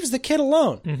 And he leaves the kid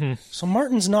alone. So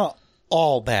Martin's not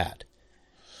all bad.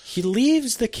 He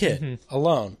leaves the kid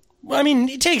alone. Well, I mean,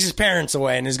 he takes his parents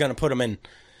away and is going to put them in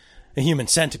a human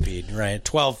centipede, right?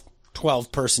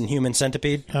 12-person human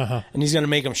centipede. And he's going to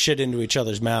make them shit into each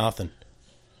other's mouth. And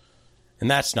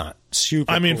that's not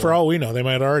super cool. For all we know, they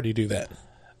might already do that.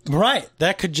 Right.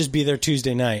 That could just be their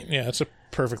Tuesday night. Yeah, it's a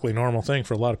perfectly normal thing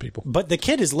for a lot of people. But the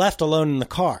kid is left alone in the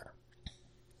car.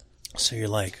 So you're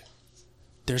like,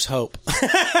 there's hope.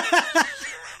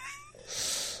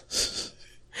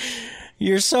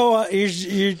 You're so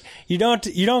you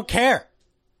don't care.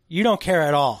 You don't care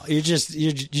at all. You're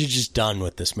just done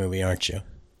with this movie, aren't you?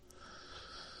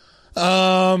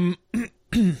 This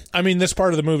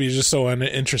part of the movie is just so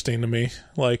uninteresting to me.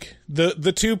 Like,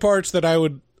 the two parts that I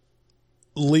would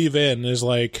leave in is,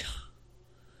 like,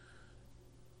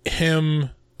 him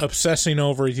obsessing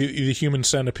over the human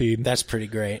centipede. That's pretty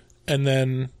great. And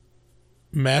then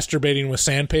masturbating with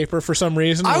sandpaper for some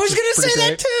reason. I was going to say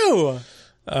that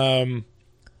too.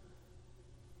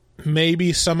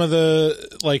 Maybe some of the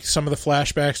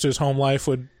flashbacks to his home life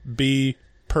would be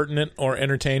pertinent or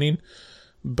entertaining,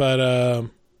 but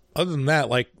other than that,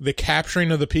 like, the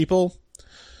capturing of the people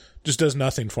just does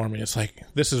nothing for me. It's like,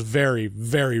 this is very,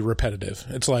 very repetitive.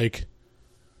 It's like,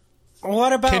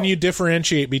 what about... Can you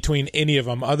differentiate between any of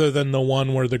them other than the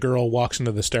one where the girl walks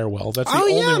into the stairwell? That's the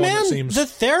only one that seems... The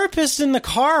therapist in the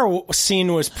car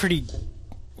scene was pretty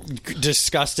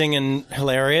disgusting and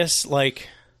hilarious. Like,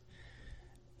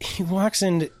 he walks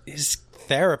in, his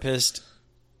therapist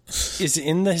is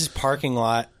in his parking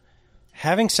lot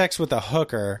having sex with a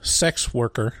hooker. Sex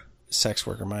worker,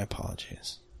 my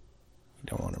apologies. You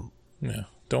don't want to... Yeah,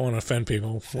 don't want to offend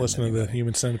people. Listen to the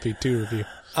Human Centipede 2 review.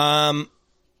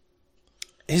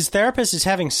 His therapist is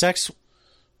having sex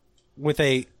with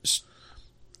a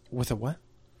what?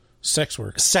 Sex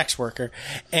worker. Sex worker.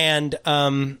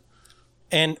 But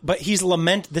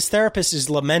this therapist is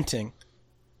lamenting.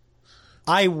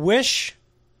 I wish...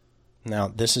 Now,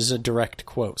 this is a direct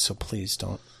quote, so please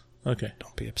don't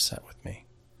be upset with me.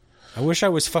 I wish I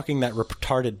was fucking that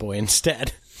retarded boy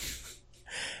instead.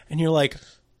 And you're like,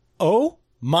 oh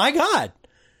my God,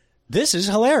 this is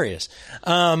hilarious.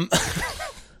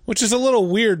 Which is a little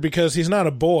weird because he's not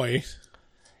a boy.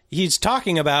 He's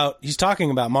talking about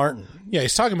Martin. Yeah,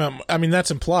 he's talking about...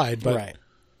 that's implied, but... Right.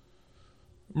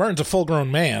 Martin's a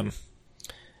full-grown man.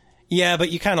 Yeah,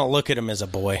 but you kind of look at him as a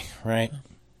boy, right?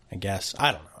 I guess.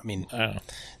 I don't know. I don't know.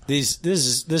 This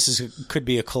could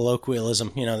be a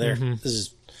colloquialism. This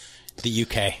is the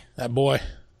UK. That boy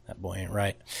ain't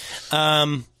right.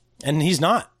 And he's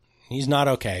not. He's not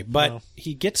okay. But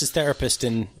he gets his therapist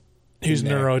in... He's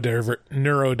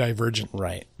neurodivergent.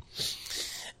 Right.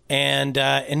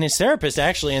 And his therapist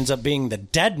actually ends up being the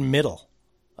dead middle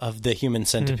of the human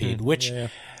centipede, which,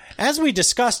 as we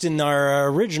discussed in our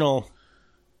original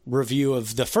review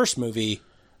of the first movie,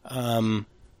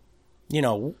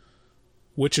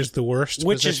 which is the worst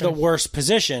Which is the worst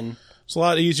position. It's a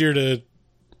lot easier to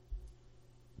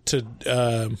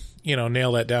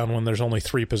nail that down when there's only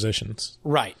 3 positions.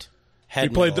 Right. We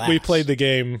played the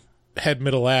game head,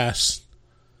 middle, ass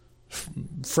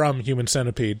from Human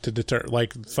Centipede to deter,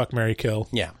 like, fuck, marry, kill.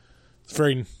 Yeah. It's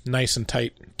very nice and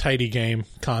tidy game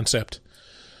concept.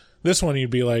 This one, you'd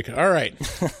be like, all right,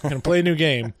 I'm going to play a new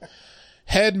game.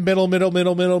 Head, middle, middle,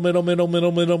 middle, middle, middle, middle,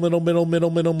 middle, middle, middle, middle, middle,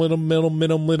 middle, middle, middle,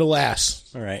 middle, middle, ass.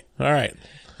 All right. All right.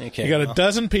 Okay. You got a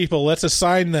dozen people. Let's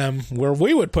assign them where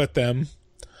we would put them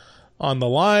on the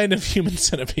line of Human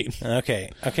Centipede.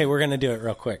 Okay. Okay, we're going to do it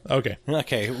real quick. Okay.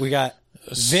 Okay, we got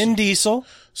Vin Diesel.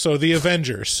 So the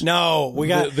Avengers. No, we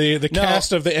got... The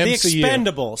cast of the MCU. The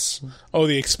Expendables. Oh,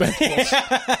 the Expendables.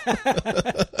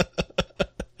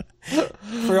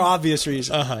 For obvious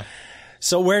reasons. Uh-huh.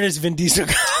 So where does Vin Diesel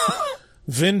go?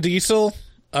 Vin Diesel?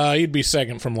 He'd be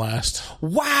second from last.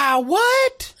 Wow,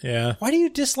 what? Yeah. Why do you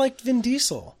dislike Vin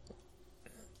Diesel?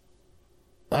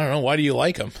 I don't know. Why do you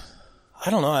like him? I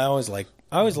don't know. I always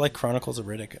like Chronicles of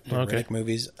Riddick. Okay. Riddick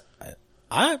movies.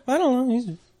 I don't know.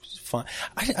 He's fun.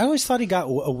 I always thought he got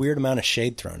a weird amount of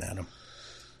shade thrown at him.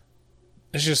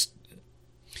 It's just,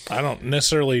 I don't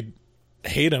necessarily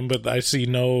hate him, but I see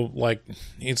no, like,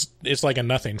 it's like a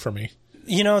nothing for me.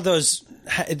 You know those,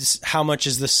 it's how much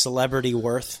is this celebrity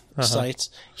worth sites?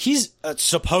 He's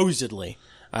supposedly,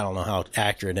 I don't know how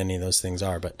accurate any of those things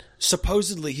are, but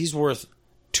supposedly he's worth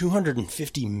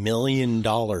 $250 million.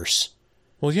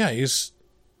 Well, yeah, he's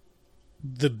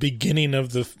the beginning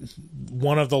of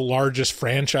one of the largest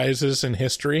franchises in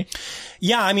history.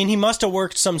 Yeah, I mean, he must have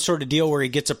worked some sort of deal where he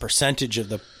gets a percentage of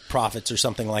the profits or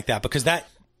something like that, because that,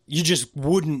 you just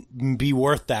wouldn't be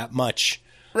worth that much.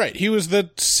 Right. He was the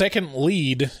second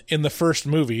lead in the first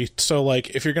movie. So,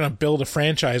 like, if you're going to build a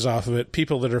franchise off of it,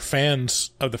 people that are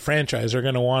fans of the franchise are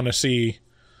going to want to see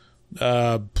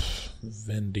Vin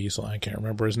Diesel. I can't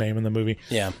remember his name in the movie.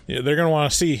 Yeah. They're going to want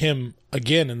to see him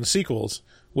again in the sequels,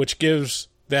 which gives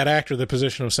that actor the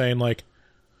position of saying, like,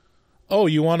 oh,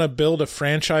 you want to build a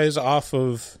franchise off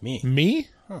of me?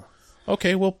 Huh.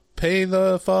 Okay, we'll pay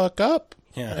the fuck up.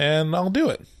 Yeah. And I'll do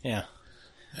it. Yeah.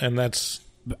 And that's...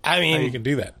 I mean, how you can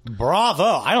do that. Bravo.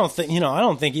 I don't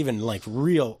think even like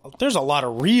there's a lot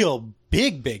of real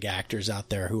big actors out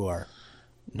there who are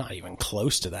not even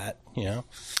close to that, you know?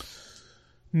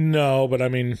 No, but I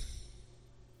mean,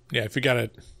 yeah, if you got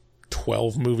a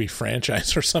 12 movie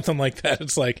franchise or something like that,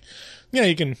 it's like, yeah,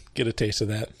 you can get a taste of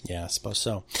that. Yeah, I suppose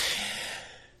so.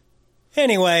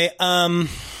 Anyway,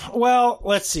 well,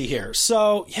 let's see here.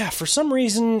 So, yeah, for some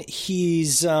reason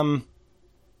he's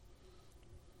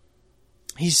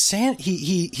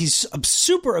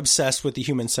super obsessed with the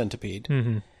Human Centipede,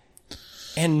 and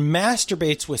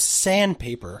masturbates with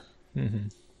sandpaper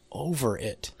over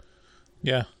it.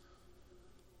 Yeah,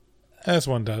 as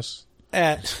one does.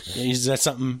 Is that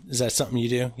something you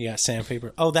do? You got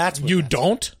sandpaper? Oh, that's what you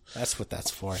don't. That's what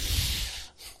that's for.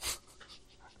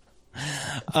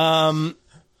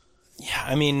 Yeah,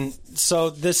 I mean,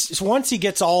 so once he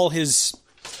gets all his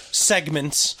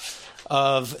segments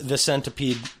of the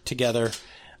Centipede together,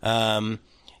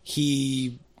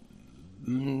 he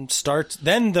starts,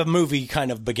 then the movie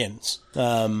kind of begins,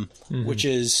 which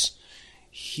is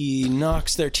he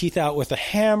knocks their teeth out with a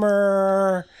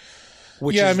hammer,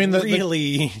 which is, I mean,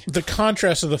 the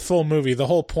contrast of the full movie, the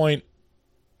whole point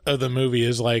of the movie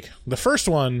is like, the first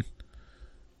one,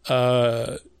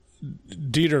 Dieter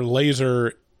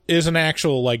Laser is an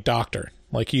actual, like, doctor.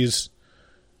 Like, he's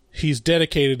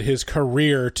dedicated his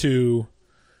career to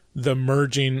the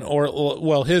merging, or,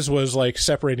 well, his was like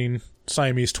separating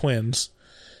Siamese twins,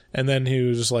 and then he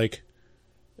was like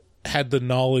had the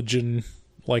knowledge and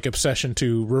like obsession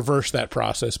to reverse that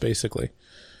process, basically.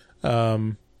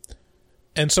 And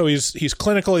so he's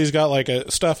clinical. He's got like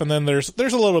a stuff, and then there's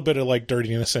a little bit of like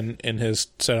dirtiness in his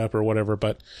setup or whatever,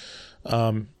 but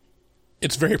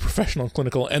it's very professional and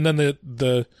clinical. And then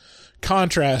the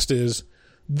contrast is,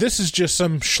 this is just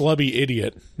some schlubby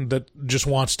idiot that just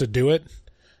wants to do it.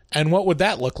 And what would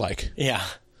that look like? Yeah.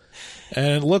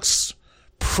 And it looks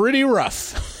pretty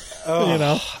rough. Oh, you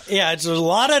know? Yeah, it's a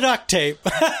lot of duct tape.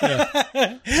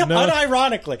 Yeah.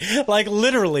 Unironically. Like,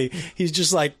 literally, he's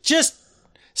just like, just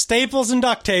staples and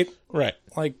duct tape. Right.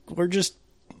 Like, we're just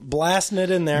blasting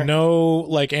it in there. No,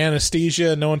 like,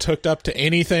 anesthesia. No one's hooked up to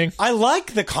anything. I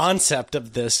like the concept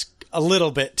of this a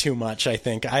little bit too much, I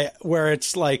think. Where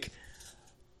it's like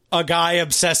a guy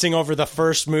obsessing over the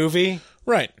first movie.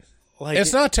 Right. Like,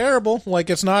 it's not terrible. Like,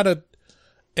 it's not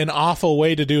an awful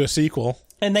way to do a sequel.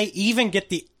 And they even get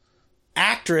the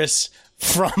actress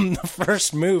from the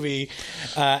first movie,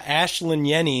 Ashlyn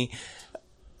Yenny,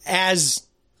 as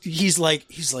he's like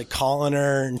calling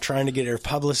her and trying to get her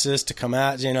publicist to come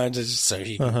out, just so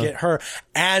he can get her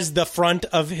as the front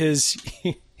of his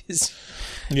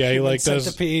yeah, he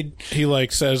Centipede. He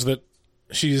says that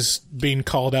she's being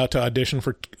called out to audition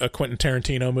for a Quentin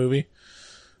Tarantino movie,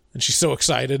 and she's so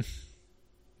excited.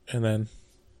 And then,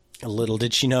 little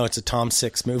did she know it's a Tom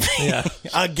Six movie. Yeah,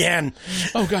 again.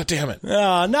 Oh, God damn it!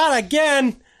 Not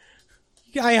again.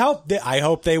 I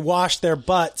hope they wash their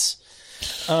butts.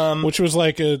 Which was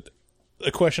like a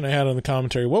question I had on the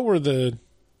commentary. What were the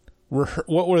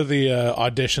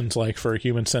auditions like for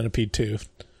Human Centipede 2?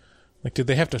 Like, did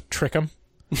they have to trick them?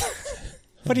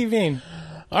 What do you mean?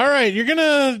 All right, you're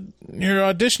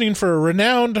auditioning for a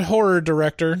renowned horror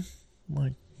director.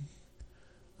 Like,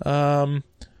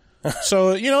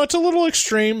 so it's a little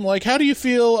extreme. Like, how do you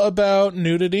feel about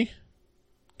nudity?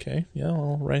 Okay, yeah,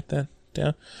 I'll write that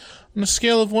down. On a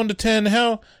scale of 1 to 10,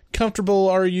 how comfortable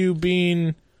are you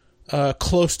being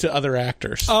close to other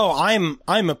actors? Oh,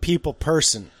 I'm a people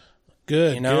person.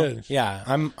 Good, good. Yeah,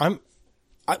 I'm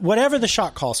whatever the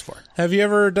shot calls for. Have you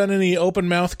ever done any open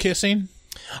mouth kissing?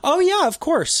 Oh yeah, of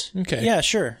course. Okay. Yeah,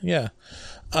 sure. Yeah.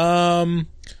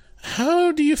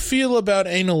 How do you feel about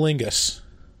analingus?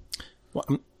 What,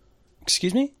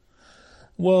 excuse me?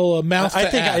 Well, mouth I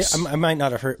to think ass. I might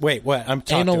not have heard. Wait, what? I'm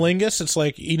talking. Analingus? It's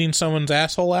like eating someone's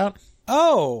asshole out.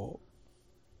 Oh,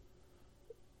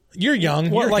 you're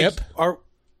young. You're hip. Are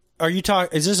you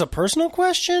talking? Is this a personal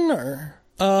question or?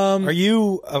 Are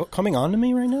you coming on to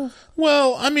me right now?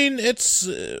 Well, I mean, it's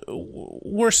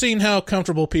we're seeing how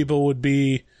comfortable people would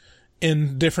be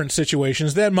in different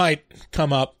situations that might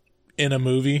come up in a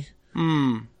movie.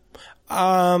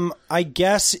 I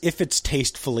guess if it's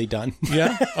tastefully done.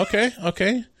 Yeah.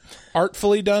 Okay.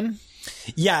 Artfully done.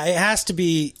 Yeah, it has to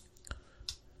be.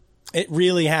 It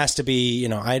really has to be.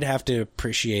 I'd have to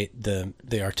appreciate the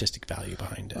artistic value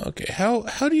behind it. Okay.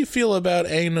 How do you feel about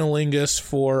analingus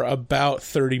for about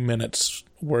 30 minutes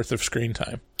worth of screen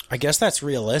time? I guess that's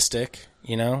realistic.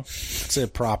 It's a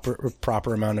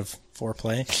proper amount of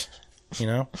foreplay.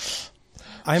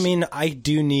 I mean, I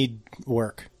do need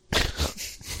work.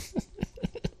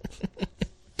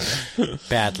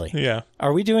 Badly. Yeah.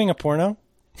 Are we doing a porno?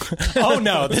 Oh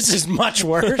no, this is much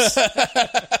worse.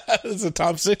 This is a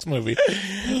top 6 movie.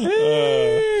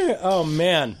 Oh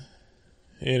man.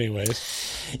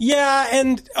 Anyways. Yeah,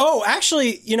 and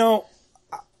actually,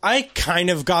 I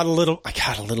got a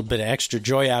little bit of extra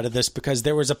joy out of this because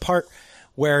there was a part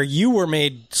where you were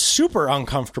made super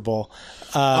uncomfortable.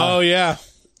 Oh yeah.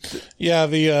 Yeah,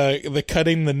 the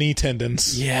cutting the knee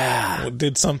tendons. Yeah.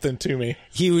 Did something to me.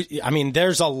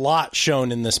 There's a lot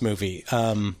shown in this movie.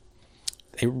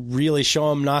 They really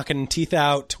show him knocking teeth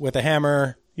out with a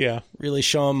hammer. Yeah. Really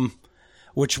show him,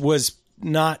 which was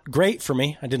not great for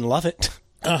me. I didn't love it.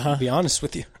 To be honest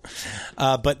with you.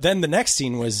 But then the next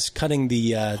scene was cutting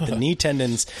the knee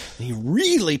tendons. And he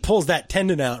really pulls that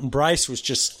tendon out, and Bryce was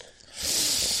just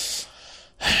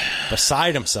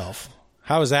beside himself.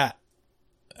 How was that?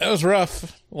 It was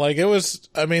rough. Like, it was,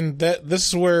 this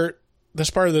is where, this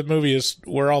part of the movie is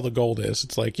where all the gold is.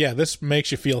 It's like, yeah, this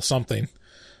makes you feel something.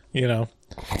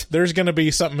 There's going to be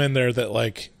something in there that,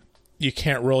 like, you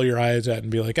can't roll your eyes at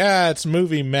and be like, it's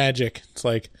movie magic. It's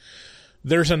like,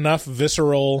 there's enough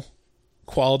visceral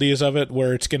qualities of it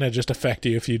where it's going to just affect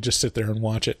you if you just sit there and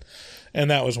watch it. And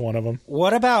that was one of them.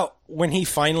 What about when he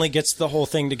finally gets the whole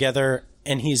thing together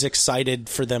and he's excited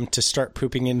for them to start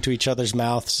pooping into each other's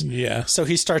mouths? Yeah. So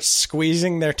he starts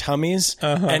squeezing their tummies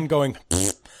and going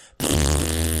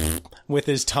with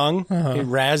his tongue. He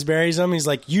raspberries them. He's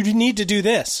like, you need to do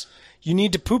this. You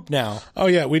need to poop now. Oh,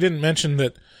 yeah. We didn't mention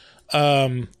that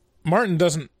Martin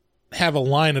doesn't have a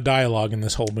line of dialogue in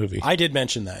this whole movie. I did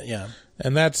mention that, yeah.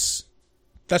 And that's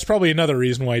probably another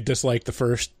reason why I dislike the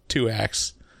first 2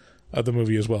 acts of the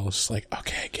movie as well. It's just like,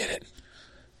 okay, I get it.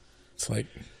 It's like,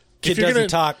 kid doesn't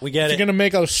talk, we get it. If you're going to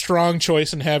make a strong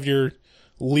choice and have your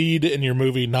lead in your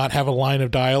movie not have a line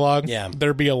of dialogue,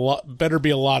 better be a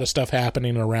lot of stuff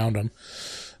happening around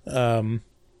him.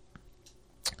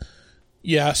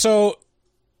 Yeah, so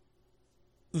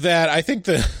that, I think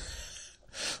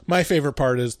my favorite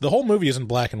part is the whole movie is in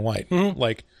black and white. Mm-hmm.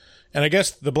 Like, and I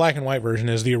guess the black and white version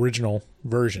is the original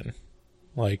version.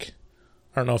 Like,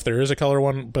 I don't know if there is a color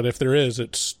one, but if there is,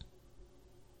 it's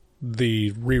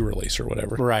the re-release or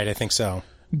whatever. Right, I think so.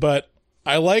 But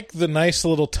I like the nice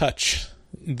little touch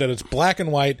that it's black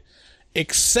and white,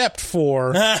 except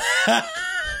for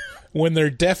when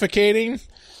they're defecating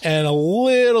and a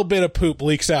little bit of poop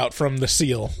leaks out from the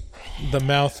seal, the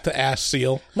mouth to ass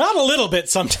seal. Not a little bit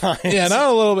sometimes. Yeah, not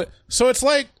a little bit. So it's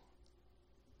like,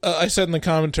 I said in the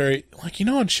commentary, like,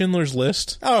 on Schindler's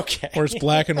List, okay, where it's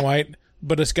black and white,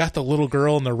 but it's got the little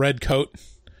girl in the red coat.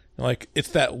 Like, it's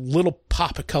that little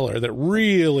pop of color that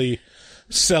really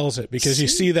sells it, because you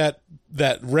see that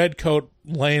red coat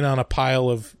laying on a pile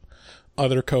of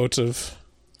other coats of,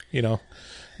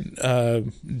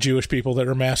 Jewish people that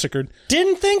are massacred.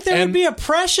 Didn't think there would be a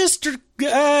Precious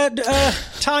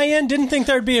tie-in. Didn't think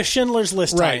there'd be a Schindler's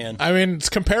List tie-in. I mean, it's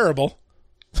comparable.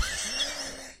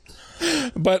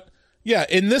 But, yeah,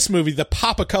 in this movie, the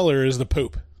pop of color is the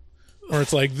poop. Where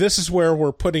it's like, this is where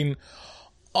we're putting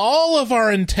all of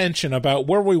our intention about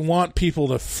where we want people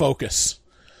to focus.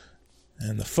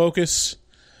 And the focus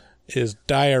is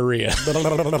diarrhea.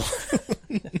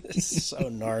 It's so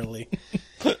gnarly.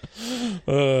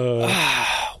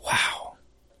 Wow.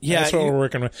 Yeah, that's what we're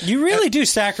working with. You really do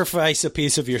sacrifice a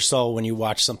piece of your soul when you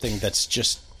watch something that's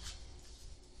just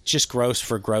gross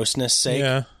for grossness' sake.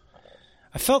 Yeah.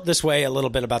 I felt this way a little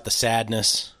bit about The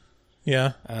Sadness.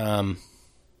 Yeah.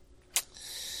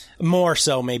 More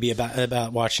so maybe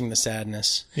about watching The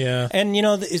Sadness. Yeah. And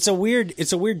it's a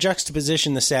weird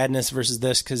juxtaposition, The Sadness versus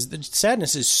this, because The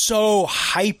Sadness is so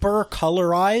hyper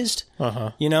colorized.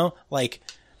 Like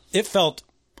it felt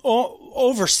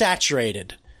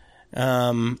oversaturated.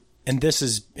 And this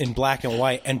is in black and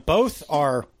white, and both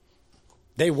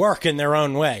they work in their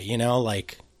own way,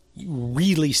 like you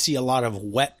really see a lot of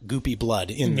wet, goopy blood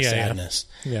in The Sadness.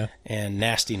 Yeah. And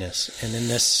nastiness. And in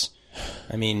this,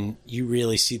 I mean, you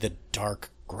really see the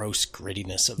dark, gross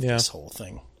grittiness of this whole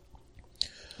thing.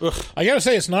 Ugh. I gotta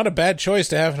say, it's not a bad choice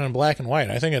to have it in black and white.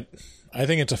 I think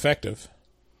it's effective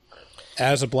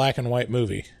as a black and white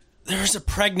movie. There's a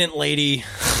pregnant lady.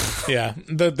 Yeah,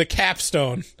 the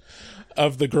capstone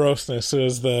of the grossness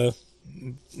is the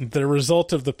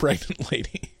result of the pregnant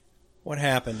lady. What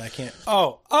happened? I can't.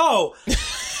 Oh!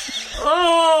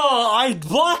 I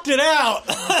blocked it out.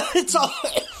 It's all.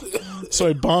 So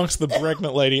he bonks the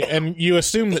pregnant lady, and you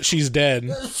assume that she's dead.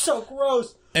 It's so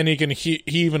gross. And he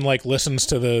even like listens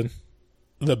to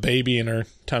the baby in her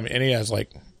tummy, and he has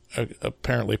like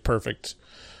apparently perfect,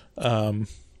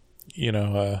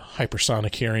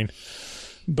 hypersonic hearing.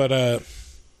 But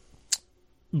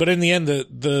in the end,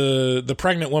 the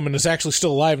pregnant woman is actually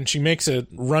still alive, and she makes a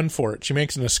run for it. She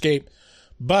makes an escape,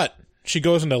 but she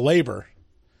goes into labor,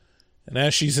 and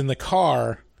as she's in the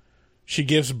car, she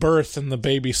gives birth, and the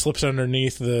baby slips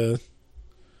underneath the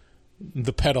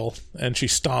pedal, and she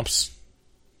stomps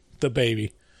the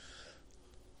baby.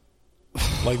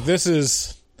 Like, that's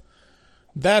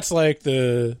like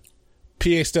the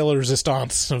pièce de la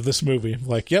résistance of this movie.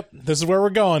 Like, yep, this is where we're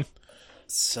going.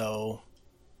 So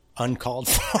uncalled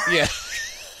for. Yeah.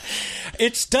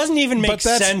 It doesn't even make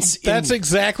sense. That's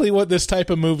exactly what this type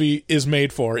of movie is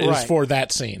made for, is for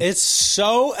that scene. It's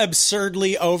so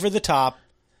absurdly over the top.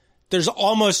 There's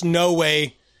almost no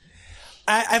way.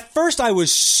 At first, I was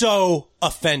so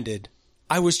offended.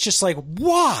 I was just like,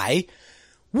 why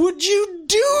would you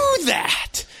do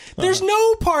that? There's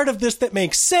no part of this that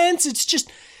makes sense. It's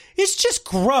just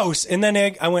gross. And then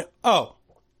I went, oh,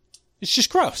 it's just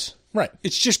gross. Right.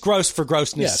 It's just gross for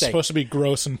grossness' sake. It's supposed to be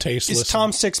gross and tasteless. It's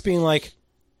Tom Six being like,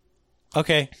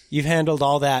 okay, you've handled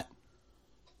all that.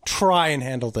 Try and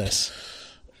handle this.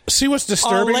 See what's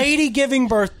disturbing? A lady giving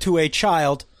birth to a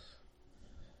child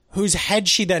whose head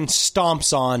she then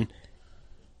stomps on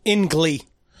in glee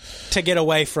to get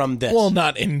away from this. Well,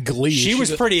 not in glee. She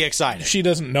was pretty excited. She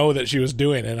doesn't know that she was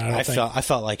doing it, I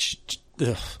felt like she...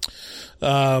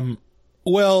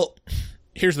 Well,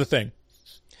 here's the thing.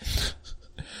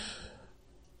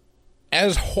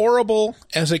 As horrible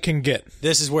as it can get...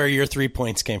 This is where your 3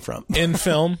 points came from. In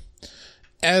film,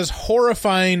 as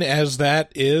horrifying as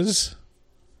that is...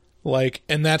 Like,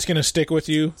 and that's going to stick with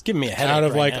you. It's giving me a headache out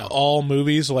of right like now. all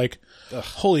movies. Like,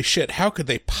 holy shit, how could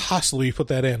they possibly put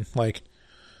that in? Like,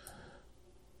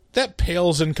 that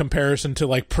pales in comparison to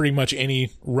like pretty much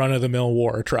any run of the mill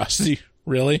war atrocity.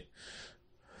 Really,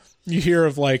 you hear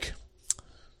of like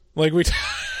we.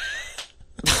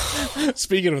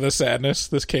 Speaking of The Sadness,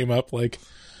 this came up like,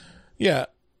 yeah,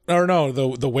 or no,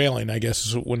 the Wailing. I guess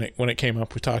is when it came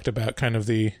up. We talked about kind of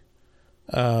the,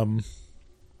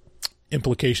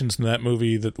 implications in that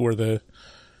movie that where the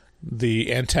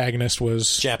antagonist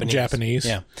was Japanese.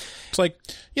 Yeah. It's like,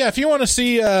 yeah, if you want to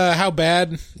see how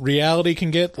bad reality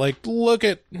can get, like, look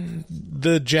at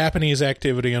the Japanese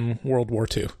activity in World War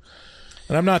II.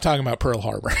 And I'm not talking about Pearl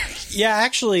Harbor. Yeah,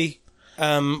 actually,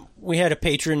 we had a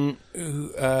patron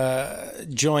who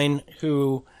join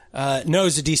who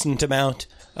knows a decent amount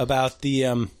about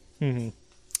the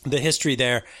history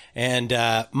there, and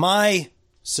my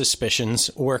suspicions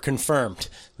were confirmed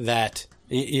that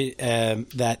the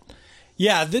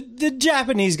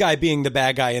Japanese guy being the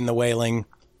bad guy in The Wailing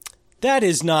that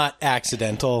is not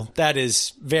accidental. That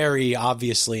is very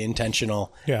obviously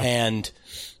intentional and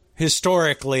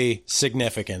historically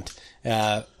significant.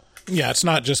 Yeah, it's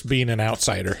not just being an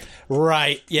outsider.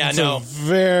 Right. Yeah, it's a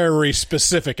very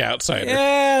specific outsider.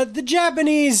 Yeah, the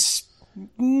Japanese,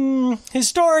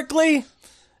 historically,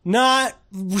 not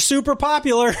super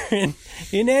popular in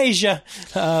Asia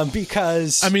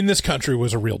because... I mean, this country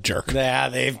was a real jerk. Yeah,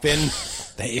 they've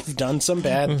done some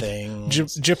bad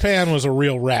things. Japan was a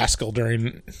real rascal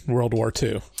during World War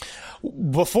II.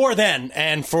 Before then,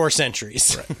 and for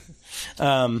centuries.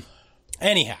 Right.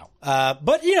 Anyhow,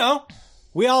 but, you know,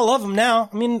 we all love them now.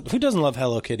 I mean, who doesn't love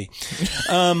Hello Kitty?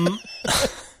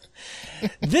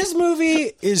 This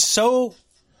movie is so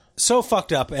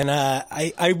fucked up, and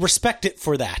I respect it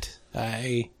for that.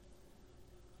 I'm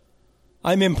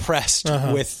impressed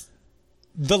with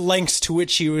the lengths to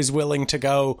which he was willing to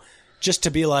go just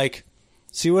to be like,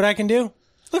 see what I can do?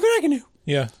 Look what I can do.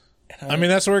 Yeah. I mean,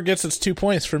 that's where it gets its 2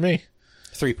 points for me.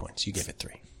 3 points. You gave it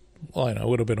 3. Well, I know. It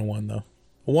would have been a 1, though.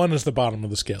 1 is the bottom of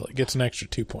the scale. It gets an extra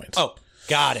 2 points. Oh,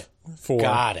 got it.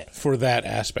 For that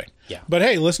aspect. Yeah. But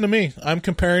hey, listen to me. I'm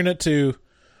comparing it to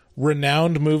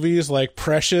renowned movies like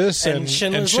Precious and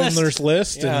Schindler's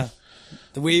List. Yeah.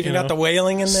 And, we even got the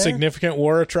whaling in there. Significant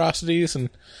war atrocities. And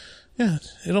yeah,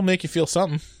 it'll make you feel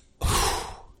something.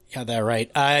 Got that right.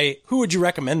 Who would you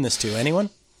recommend this to? Anyone?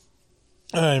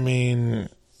 I mean,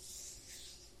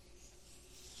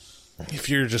 if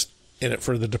you're just in it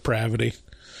for the depravity.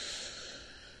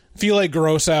 If you like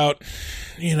gross out,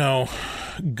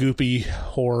 goopy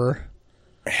horror,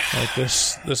 like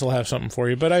this will have something for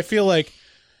you. But I feel like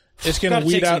it's going to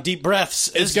weed out some deep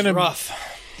breaths. It's going to rough.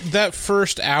 That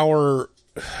first hour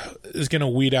is going to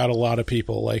weed out a lot of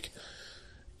people. Like,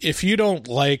 if you don't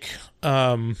like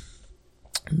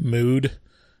mood,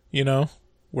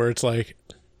 where it's like,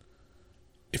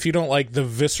 if you don't like the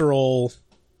visceral,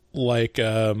 like,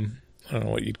 I don't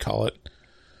know what you'd call it.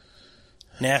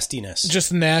 Nastiness.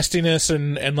 Just nastiness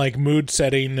and like mood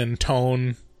setting and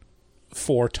tone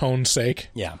for tone's sake.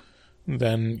 Yeah.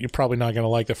 Then you're probably not going to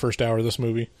like the first hour of this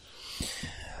movie.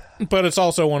 But it's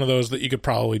also one of those that you could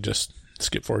probably just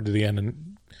skip forward to the end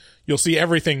and you'll see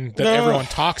everything that everyone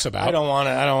talks about. I don't want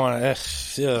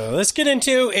to. Let's get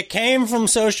into It Came from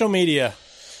Social Media.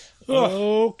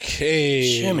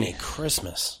 Okay. Jiminy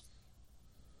Christmas.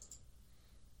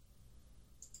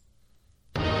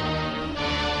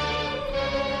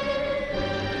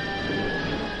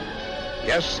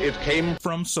 Yes, it came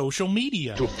from social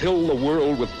media to fill the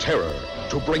world with terror,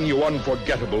 to bring you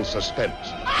unforgettable suspense.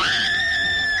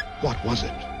 What was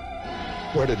it?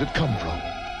 Where did it come from?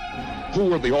 Who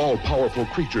were the all-powerful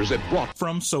creatures it brought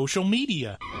from social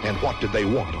media? And what did they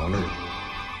want on Earth?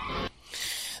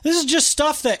 This is just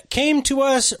stuff that came to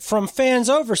us from fans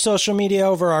over social media,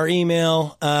 over our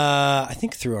email. I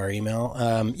think through our email.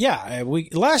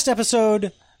 Last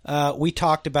episode, we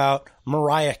talked about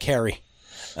Mariah Carey.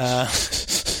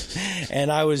 And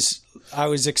I was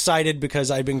excited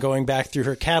because I'd been going back through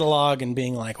her catalog and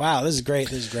being like, wow, this is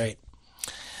great.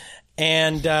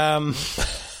 And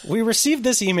we received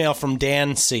this email from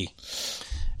Dan C.,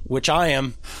 which I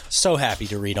am so happy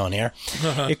to read on air.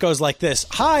 It goes like this.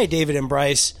 Hi, David and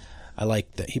Bryce. I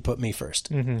like that he put me first.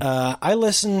 I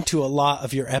listen to a lot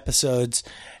of your episodes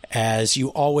as you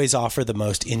always offer the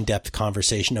most in-depth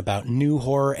conversation about new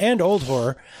horror and old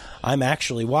horror I'm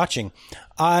actually watching.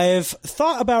 I've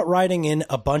thought about writing in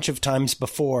a bunch of times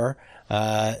before,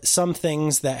 some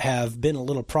things that have been a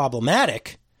little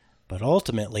problematic, but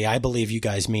ultimately I believe you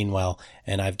guys mean well,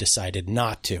 and I've decided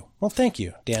not to. Well, thank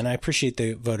you, Dan. I appreciate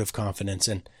the vote of confidence,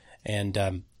 and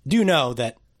do know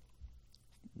that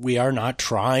we are not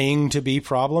trying to be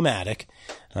problematic.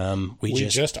 We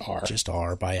just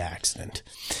are by accident.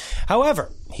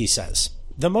 However, he says,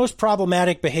 the most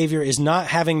problematic behavior is not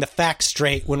having the facts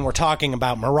straight when we're talking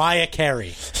about Mariah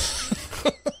Carey.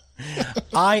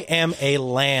 I am a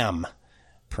Lamb,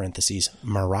 parentheses,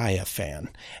 Mariah fan.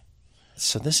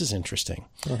 So this is interesting.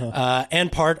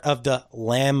 And part of the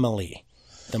Lamely,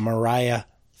 the Mariah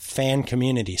fan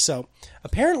community. So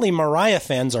apparently Mariah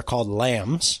fans are called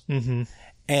Lambs.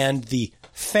 And the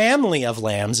family of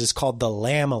lambs is called the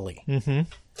Lamely.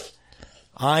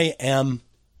 I am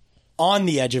on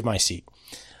the edge of my seat.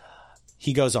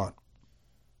 He goes on.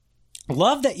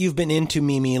 Love that you've been into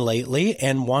Mimi lately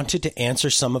and wanted to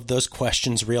answer some of those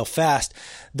questions real fast.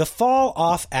 The fall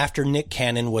off after Nick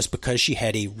Cannon was because she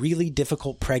had a really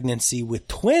difficult pregnancy with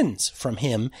twins from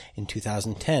him in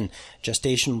 2010,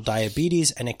 gestational diabetes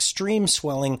and extreme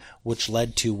swelling, which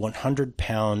led to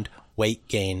 100-pound weight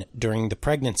gain during the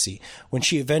pregnancy. When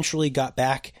she eventually got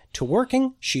back to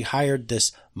working, she hired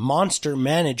this monster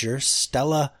manager,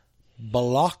 Stella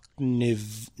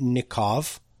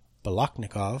Boloknikov,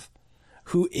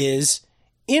 who is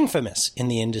infamous in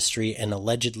the industry and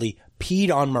allegedly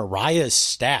peed on Mariah's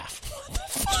staff. What the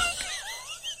fuck?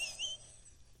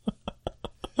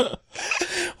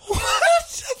 What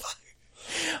the fuck?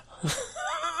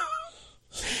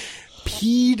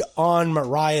 Peed on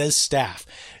Mariah's staff.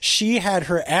 She had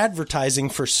her advertising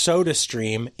for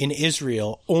SodaStream in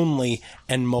Israel only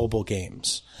and mobile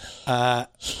games. And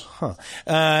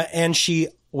she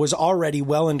was already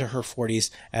well into her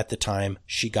 40s at the time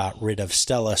she got rid of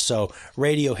Stella. So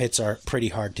radio hits are pretty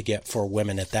hard to get for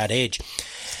women at that age.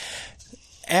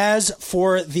 As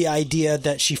for the idea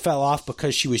that she fell off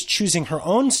because she was choosing her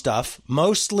own stuff,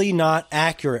 mostly not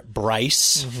accurate,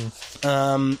 Bryce.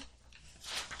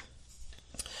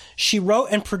 She wrote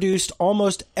and produced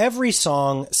almost every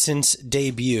song since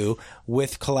debut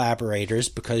with collaborators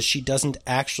because she doesn't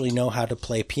actually know how to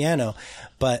play piano,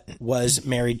 but was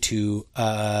married to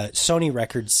Sony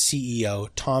Records CEO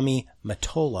Tommy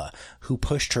Mottola, who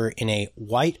pushed her in a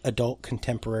white adult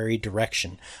contemporary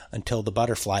direction until the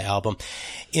Butterfly album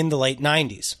in the late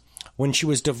 90s, when she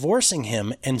was divorcing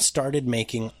him and started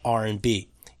making R&B.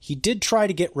 He did try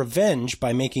to get revenge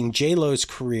by making J-Lo's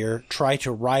career try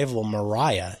to rival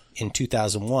Mariah in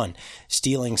 2001,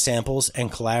 stealing samples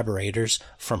and collaborators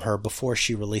from her before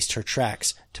she released her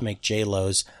tracks to make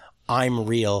J-Lo's I'm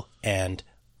Real and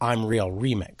I'm Real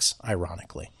remix,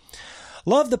 ironically.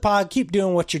 Love the pod. Keep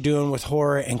doing what you're doing with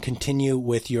horror and continue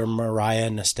with your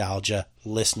Mariah nostalgia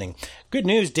listening. Good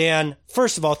news, Dan.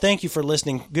 First of all, thank you for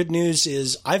listening. Good news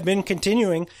is I've been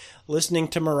continuing listening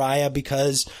to Mariah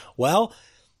because, well,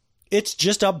 it's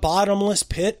just a bottomless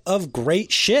pit of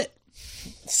great shit.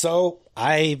 So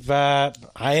I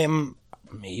am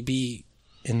maybe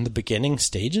in the beginning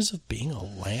stages of being a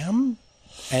lamb.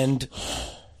 And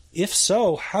if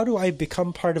so, how do I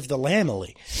become part of the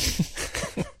Lamely?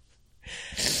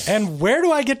 And where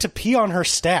do I get to pee on her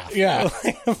staff? Yeah.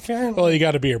 Apparently. Well, you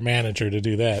got to be her manager to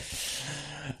do that.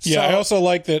 Yeah, I also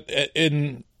like that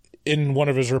in one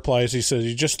of his replies, he says,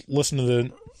 you just listen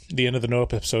to the end of the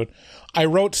Nope episode. I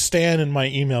wrote Stan in my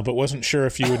email, but wasn't sure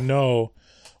if you would know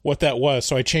what that was,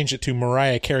 so I changed it to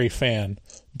Mariah Carey fan.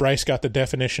 Bryce got the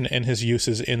definition and his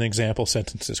uses in example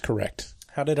sentences correct.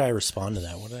 How did I respond to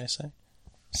that? What did I say?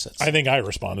 I think I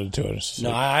responded to it.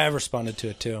 No, I responded to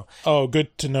it too. Oh,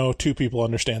 good to know two people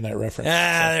understand that reference.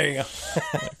 There you go.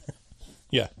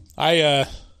 Yeah. I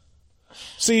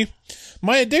see,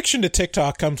 my addiction to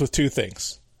TikTok comes with two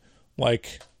things.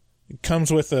 Like, it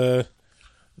comes with a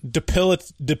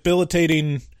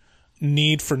debilitating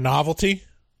need for novelty,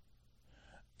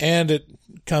 and it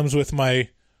comes with my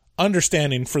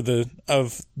understanding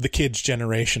of the kids'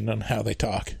 generation and how they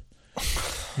talk.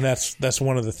 And that's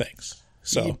one of the things.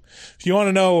 So if you want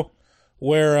to know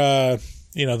where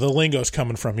the lingo's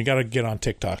coming from, you got to get on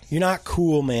TikTok. You're not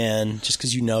cool, man, just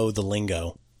because you know the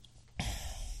lingo.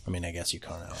 I mean, I guess you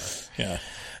kind of are. Yeah.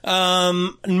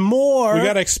 More. We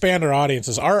got to expand our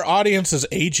audiences. Our audience is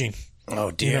aging. Oh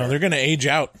dear. They're going to age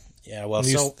out. Yeah. Well,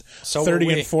 these so 30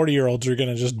 and 40-year-olds are going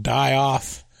to just die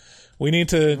off. We're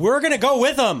going to go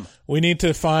with them. We need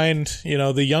to find,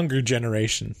 the younger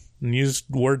generation and use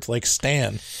words like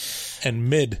stan and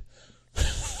mid.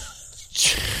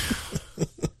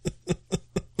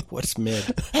 What's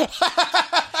mid?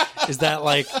 Is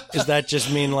that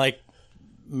just mean like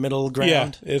middle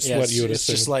ground? Yeah, it's what you would It's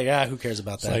assume. just like, who cares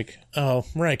about that? It's like,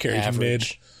 Mariah Carey's mid.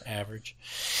 Average.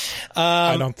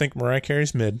 I don't think Mariah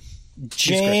Carey's mid.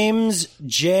 James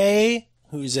J.,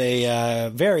 who's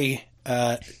a very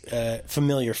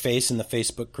familiar face in the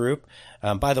Facebook group.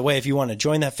 By the way, if you want to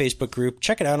join that Facebook group,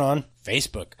 check it out on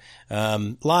Facebook.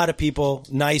 A lot of people,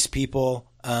 nice people.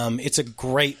 It's a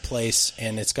great place,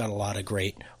 and it's got a lot of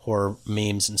great horror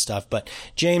memes and stuff. But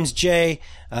James J.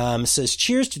 Says,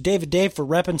 cheers to David Dave for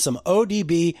repping some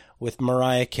ODB with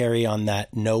Mariah Carey on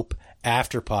that Nope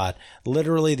Afterpod.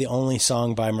 Literally the only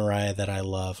song by Mariah that I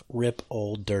love. Rip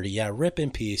Old Dirty. Yeah, rip in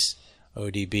peace,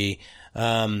 ODB.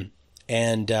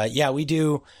 We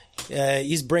do.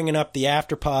 He's bringing up the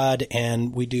Afterpod,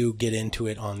 and we do get into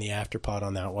it on the Afterpod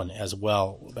on that one as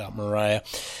well about Mariah.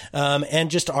 And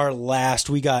just our last,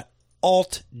 we got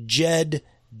Alt Jed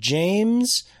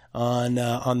James on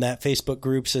that Facebook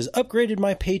group, says, upgraded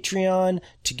my Patreon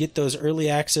to get those early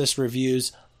access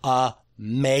reviews.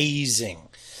 Amazing.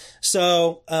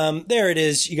 So there it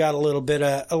is. You got a little bit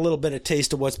of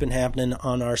taste of what's been happening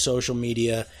on our social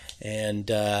media.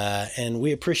 And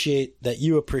we appreciate that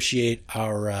you appreciate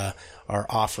our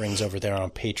offerings over there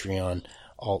on Patreon,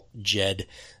 Alt Jed.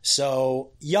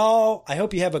 So y'all, I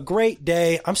hope you have a great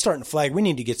day. I'm starting to flag. We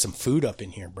need to get some food up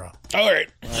in here, bro. All right.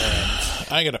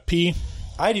 I gotta pee.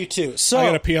 I do too. So I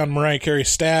got to pee on Mariah Carey's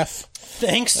staff.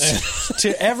 Thanks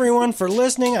to everyone for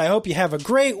listening. I hope you have a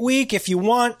great week. If you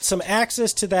want some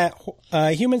access to that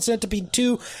Human Centipede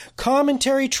 2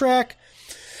 commentary track,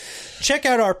 check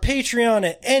out our Patreon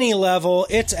at any level.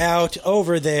 It's out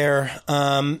over there.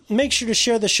 Make sure to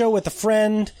share the show with a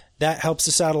friend. That helps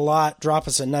us out a lot. Drop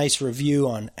us a nice review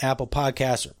on Apple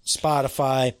Podcasts or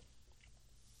Spotify.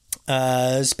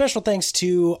 Special thanks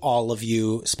to all of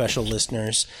you special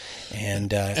listeners.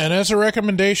 And as a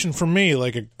recommendation from me,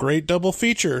 like a great double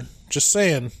feature, just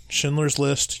saying, Schindler's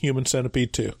List, Human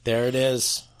Centipede 2. There it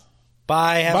is.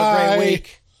 Bye. Have a great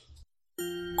week.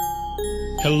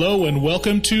 Hello and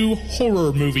welcome to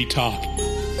Horror Movie Talk.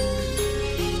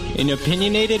 An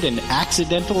opinionated and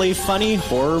accidentally funny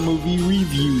horror movie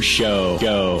review show.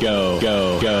 Go, go,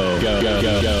 go, go, go, go,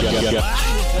 go, go, go.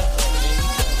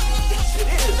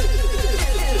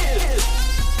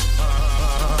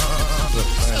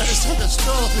 Took a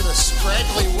stroll through the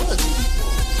scraggly woods.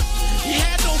 He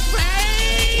had no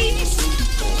face!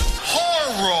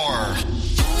 Horror!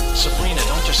 Sabrina,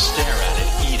 don't just stare at it,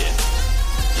 eat it.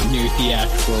 New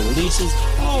theatrical releases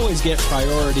always get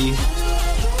priority.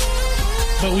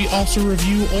 But we also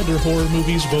review older horror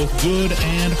movies, both good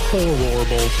and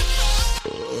horrible.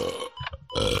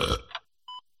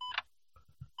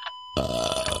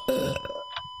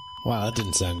 Wow, that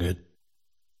didn't sound good.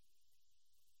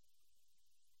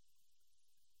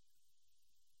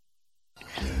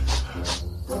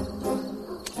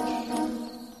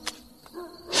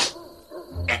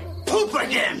 Poop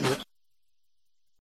again!